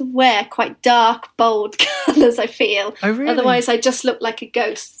have to wear quite dark, bold colours, I feel. Oh, really? Otherwise, I just look like a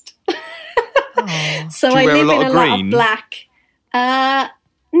ghost. Oh. So Do you I wear live a lot in of a lot green? of black.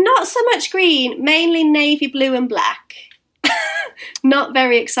 Not so much green, mainly navy blue and black. Not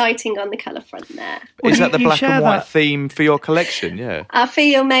very exciting on the colour front there. Is that the you black share and white that- theme for your collection? Yeah. I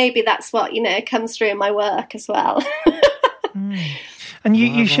feel maybe that's what, comes through in my work as well. And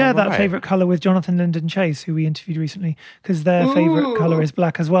you share that right. favourite colour with Jonathan Linden Chase, who we interviewed recently, because their favourite colour is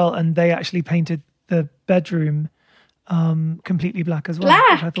black as well, and they actually painted the bedroom completely black as well,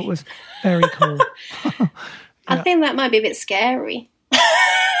 Black? which I thought was very cool. I think that might be a bit scary.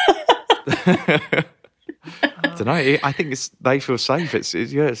 I don't know. I think they feel safe. It's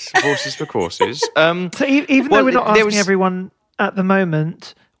horses for courses. So even though we're not there asking everyone at the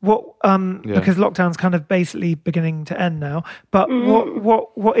moment, because lockdown's kind of basically beginning to end now, but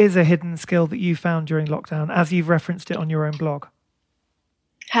what is a hidden skill that you found during lockdown, as you've referenced it on your own blog?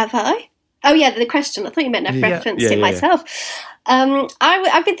 Have I? Oh, yeah, the question. I thought you meant I've referenced it myself.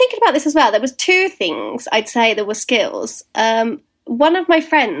 I've been thinking about this as well. There was two things I'd say there were skills. One of my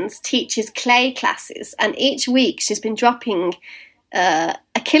friends teaches clay classes, and each week she's been dropping a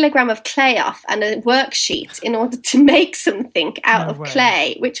kilogram of clay off and a worksheet in order to make something out of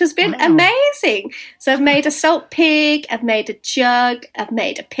clay, which has been amazing. So I've made a salt pig, I've made a jug, I've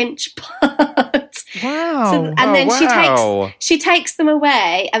made a pinch pot. Wow. Then she takes them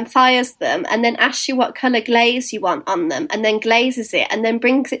away and fires them, and then asks you what colour glaze you want on them, and then glazes it, and then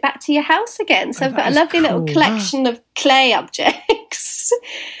brings it back to your house again. So I've got a lovely little collection of clay objects.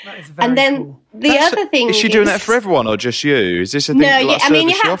 That is very and then cool. the other thing is she doing that for everyone or just you? Is this a thing? No, like I mean,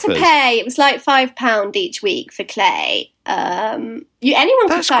 you service had to offers? pay. It was like £5 each week for clay. Anyone could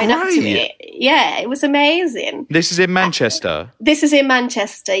That's sign up to great. it. Yeah, it was amazing. This is in Manchester. This is in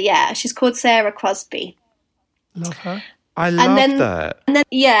Manchester. Yeah, she's called Sarah Crosby. Love her. I love then- that.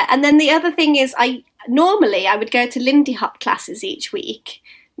 And then the other thing is, I would go to Lindy Hop classes each week,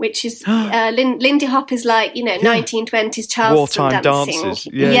 which is Lindy Hop is like 1920s Charleston Wartime dancing. dances.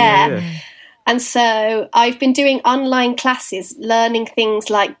 Yeah. And so I've been doing online classes, learning things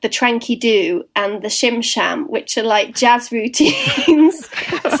like the Tranky Doo and the Shim Sham, which are like jazz routines.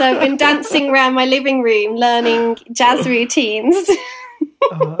 So I've been dancing around my living room, learning jazz routines.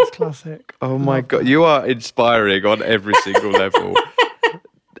 Oh, that's classic. Oh my God, you are inspiring on every single level.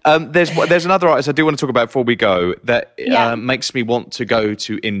 There's another artist I do want to talk about before we go that makes me want to go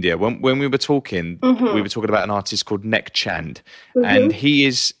to India. When we were talking, we were talking about an artist called Nek Chand, and he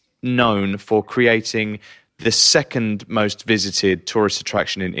is known for creating the second most visited tourist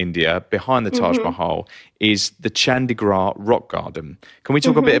attraction in India, behind the Taj Mahal, is the Chandigarh Rock Garden. Can we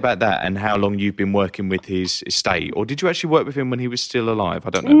talk a bit about that and how long you've been working with his estate? Or did you actually work with him when he was still alive? I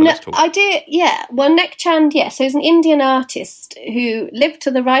don't know. But let's talk. I do, yeah. Well, Nek Chand, so he's an Indian artist who lived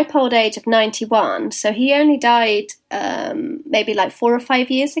to the ripe old age of 91. So he only died maybe like 4 or 5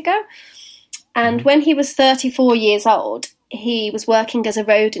 years ago. And when he was 34 years old, he was working as a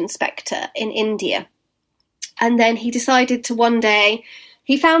road inspector in India. And then he decided to one day,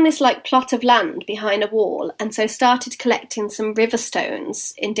 he found this like plot of land behind a wall, and so started collecting some river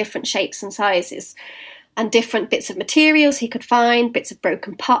stones in different shapes and sizes and different bits of materials he could find, bits of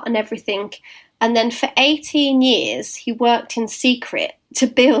broken pot and everything. And then for 18 years, he worked in secret to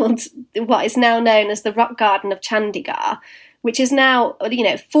build what is now known as the Rock Garden of Chandigarh, which is now,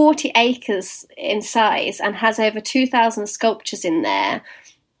 40 acres in size and has over 2,000 sculptures in there.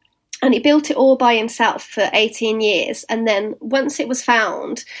 And he built it all by himself for 18 years. And then once it was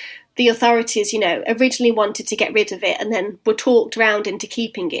found, the authorities, originally wanted to get rid of it and then were talked around into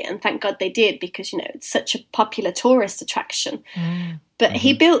keeping it. And thank God they did, because, it's such a popular tourist attraction. But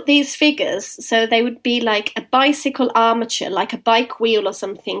he built these figures, so they would be like a bicycle armature, like a bike wheel or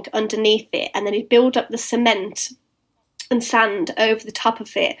something underneath it. And then he'd build up the cement and sand over the top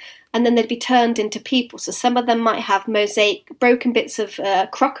of it. And then they'd be turned into people. So some of them might have broken bits of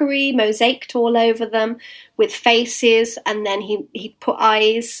crockery, mosaiced all over them with faces. And then he'd put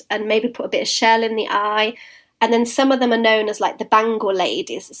eyes and maybe put a bit of shell in the eye. And then some of them are known as like the bangle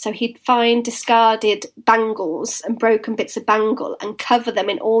ladies. So he'd find discarded bangles and broken bits of bangle and cover them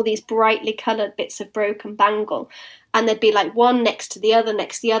in all these brightly coloured bits of broken bangle. And there'd be like one next to the other,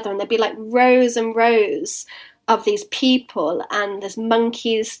 next to the other. And there'd be like rows and rows of these people. And there's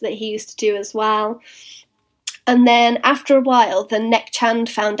monkeys that he used to do as well. And then after a while, the Nek Chand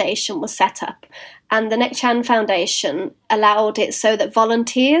Foundation was set up. And the Nek Chand Foundation allowed it so that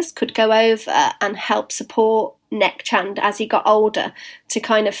volunteers could go over and help support Nek Chand as he got older to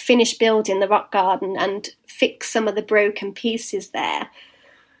kind of finish building the rock garden and fix some of the broken pieces there.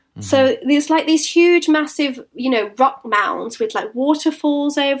 So there's like these huge, massive, rock mounds with like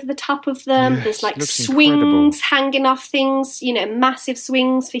waterfalls over the top of them. Yes, there's like swings incredible. Hanging off things, massive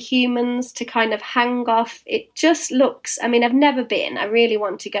swings for humans to kind of hang off. It just looks, I've never been. I really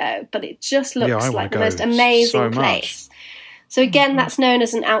want to go, but it just looks like the most amazing place. So again, that's known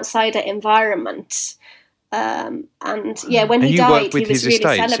as an outsider environment. When he died, he was really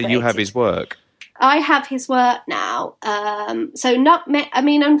celebrated. So you have his work. I have his work now.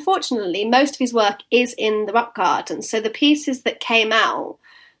 Unfortunately, most of his work is in the rock garden. So the pieces that came out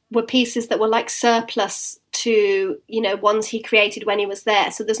were pieces that were like surplus to, ones he created when he was there.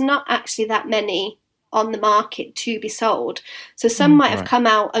 So there's not actually that many on the market to be sold. So some might have come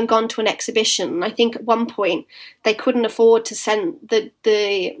out and gone to an exhibition. I think at one point they couldn't afford to send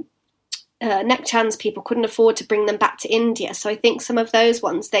the Nek Chand's people couldn't afford to bring them back to India. So I think some of those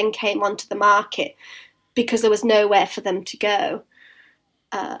ones then came onto the market because there was nowhere for them to go.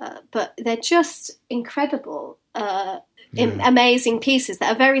 But they're just incredible, amazing pieces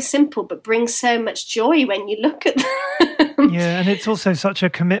that are very simple but bring so much joy when you look at them. Yeah, and it's also such a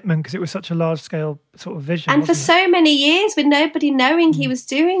commitment because it was such a large-scale sort of vision. And for so many years with nobody knowing he was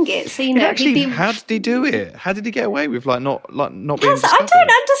doing it. So, how did he do it? How did he get away with not being discovered? I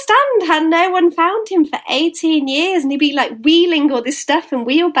don't understand how no one found him for 18 years and he'd be like wheeling all this stuff in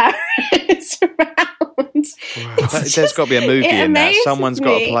wheelbarrows around. Wow. There's got to be a movie in that. Someone's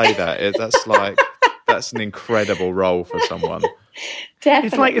got to play that. That's an incredible role for someone.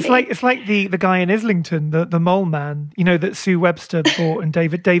 Definitely. It's like the guy in Islington, the mole man, that Sue Webster bought, and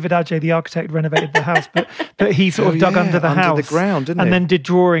David Adjaye, the architect, renovated the house, but he sort of dug under the house, the ground, didn't and he? Then did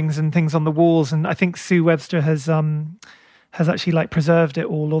drawings and things on the walls. And I think Sue Webster has actually preserved it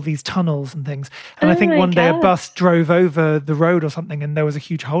all these tunnels and things. And I think one day a bus drove over the road or something, and there was a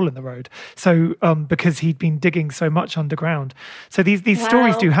huge hole in the road. So because he'd been digging so much underground. So these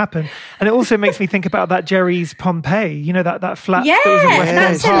stories do happen. And it also makes me think about that Jerry's Pompeii, that flat that was in West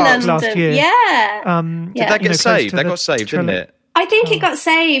End Park last year. Yeah. Did that get saved? That got saved, didn't it? I think it got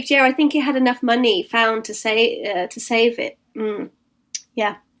saved. Yeah, I think it had enough money found to save it.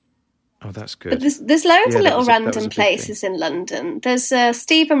 Yeah. Oh, that's good. But there's loads of little random places in London. There's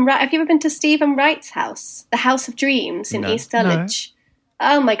Stephen Wright. Have you ever been to Stephen Wright's house? The House of Dreams in East Dulwich.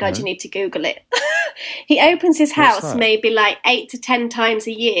 No. Oh my God, you need to Google it. He opens his house maybe 8 to 10 times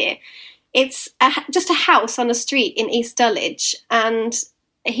a year. It's just a house on a street in East Dulwich, and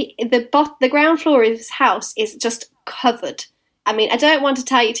the ground floor of his house is just covered. I don't want to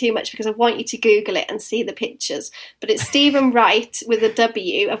tell you too much because I want you to Google it and see the pictures. But it's Stephen Wright with a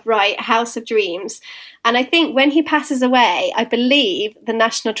W of Wright, House of Dreams. And I think when he passes away, I believe the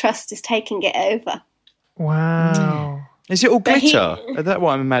National Trust is taking it over. Wow. Is it all glitter? Is that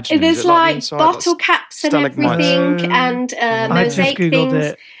what I'm imagining? There's bottle caps and everything and mosaic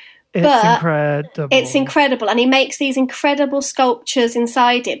things. It's incredible. And he makes these incredible sculptures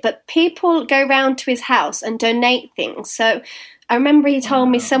inside it. But people go round to his house and donate things. So I remember he told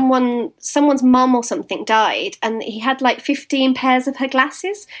me someone's mum or something died and he had 15 pairs of her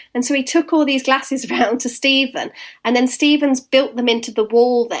glasses. And so he took all these glasses round to Stephen, and then Stephen's built them into the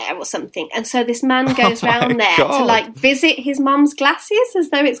wall there or something. And so this man goes round there to visit his mum's glasses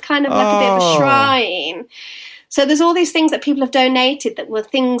as though it's kind of like a bit of a shrine. So there's all these things that people have donated that were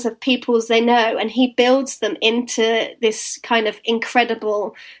things of people's they know, and he builds them into this kind of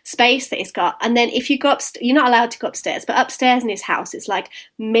incredible space that he's got. And then if you go up, you're not allowed to go upstairs, but upstairs in his house, it's like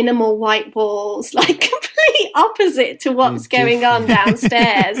minimal white walls, like complete opposite to what's going on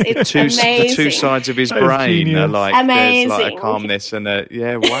downstairs. It's amazing. The two sides of his brain are like, amazing. There's like a calmness and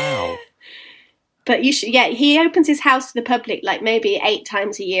wow. But you should, he opens his house to the public like maybe 8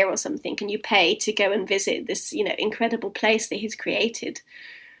 times a year or something, and you pay to go and visit this, incredible place that he's created.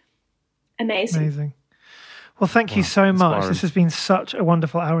 Amazing. Well, thank you so much. This has been such a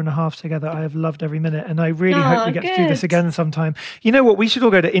wonderful hour and a half together. I have loved every minute, and I really hope we get to do this again sometime. You know what? We should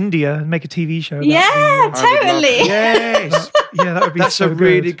all go to India and make a TV show. Totally. Yes. Yeah, that would be That's so a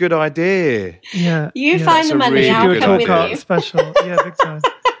really good idea. Yeah. You find the money, I'll come with you. Special. Yeah, big time.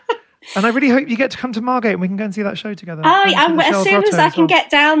 And I really hope you get to come to Margate and we can go and see that show together. Oh, as soon as I can get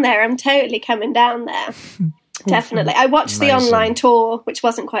down there, I'm totally coming down there. Definitely. I watched the online tour, which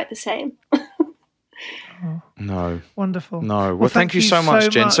wasn't quite the same. No. Wonderful. No. Well, thank you so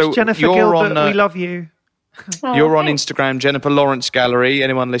much, Jen. So Jennifer you're Gilbert, on, we love you. You're on Instagram, Jennifer Lawrence Gallery.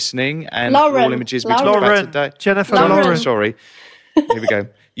 Anyone listening? And for all images we talked about today. Jennifer Lawrence. Sorry. Here we go.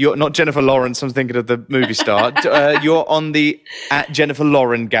 You're not Jennifer Lawrence. I'm thinking of the movie star. You're on the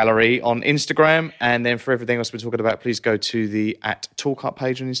 @JenniferLauren Gallery on Instagram, and then for everything else we're talking about, please go to the @Talkart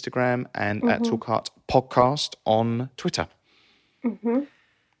page on Instagram and @Talkart Podcast on Twitter. Right,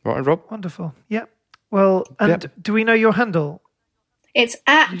 Rob? Wonderful. Yep. Well, and do we know your handle? It's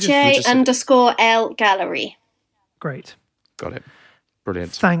 @J_L Gallery. Great. Got it.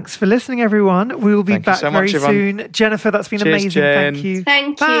 Brilliant. Thanks for listening, everyone. We will be back very soon. Jennifer, that's been amazing. Jen. Thank you.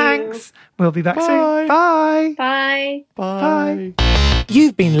 Thanks. We'll be back soon. Bye. Bye. Bye.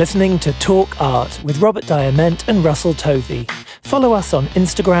 You've been listening to Talk Art with Robert Diament and Russell Tovey. Follow us on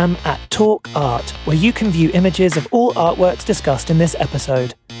Instagram @TalkArt, where you can view images of all artworks discussed in this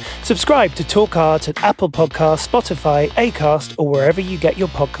episode. Subscribe to Talk Art at Apple Podcasts, Spotify, Acast, or wherever you get your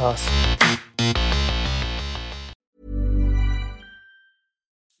podcasts.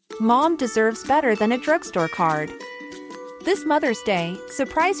 Mom deserves better than a drugstore card. This Mother's Day,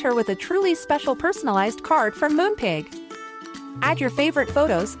 surprise her with a truly special personalized card from Moonpig. Add your favorite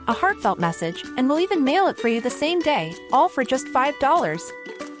photos, a heartfelt message, and we'll even mail it for you the same day, all for just $5.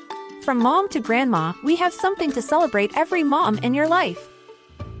 From mom to grandma, we have something to celebrate every mom in your life.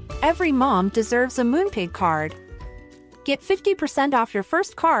 Every mom deserves a Moonpig card. Get 50% off your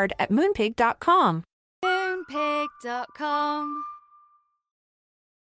first card at moonpig.com. Moonpig.com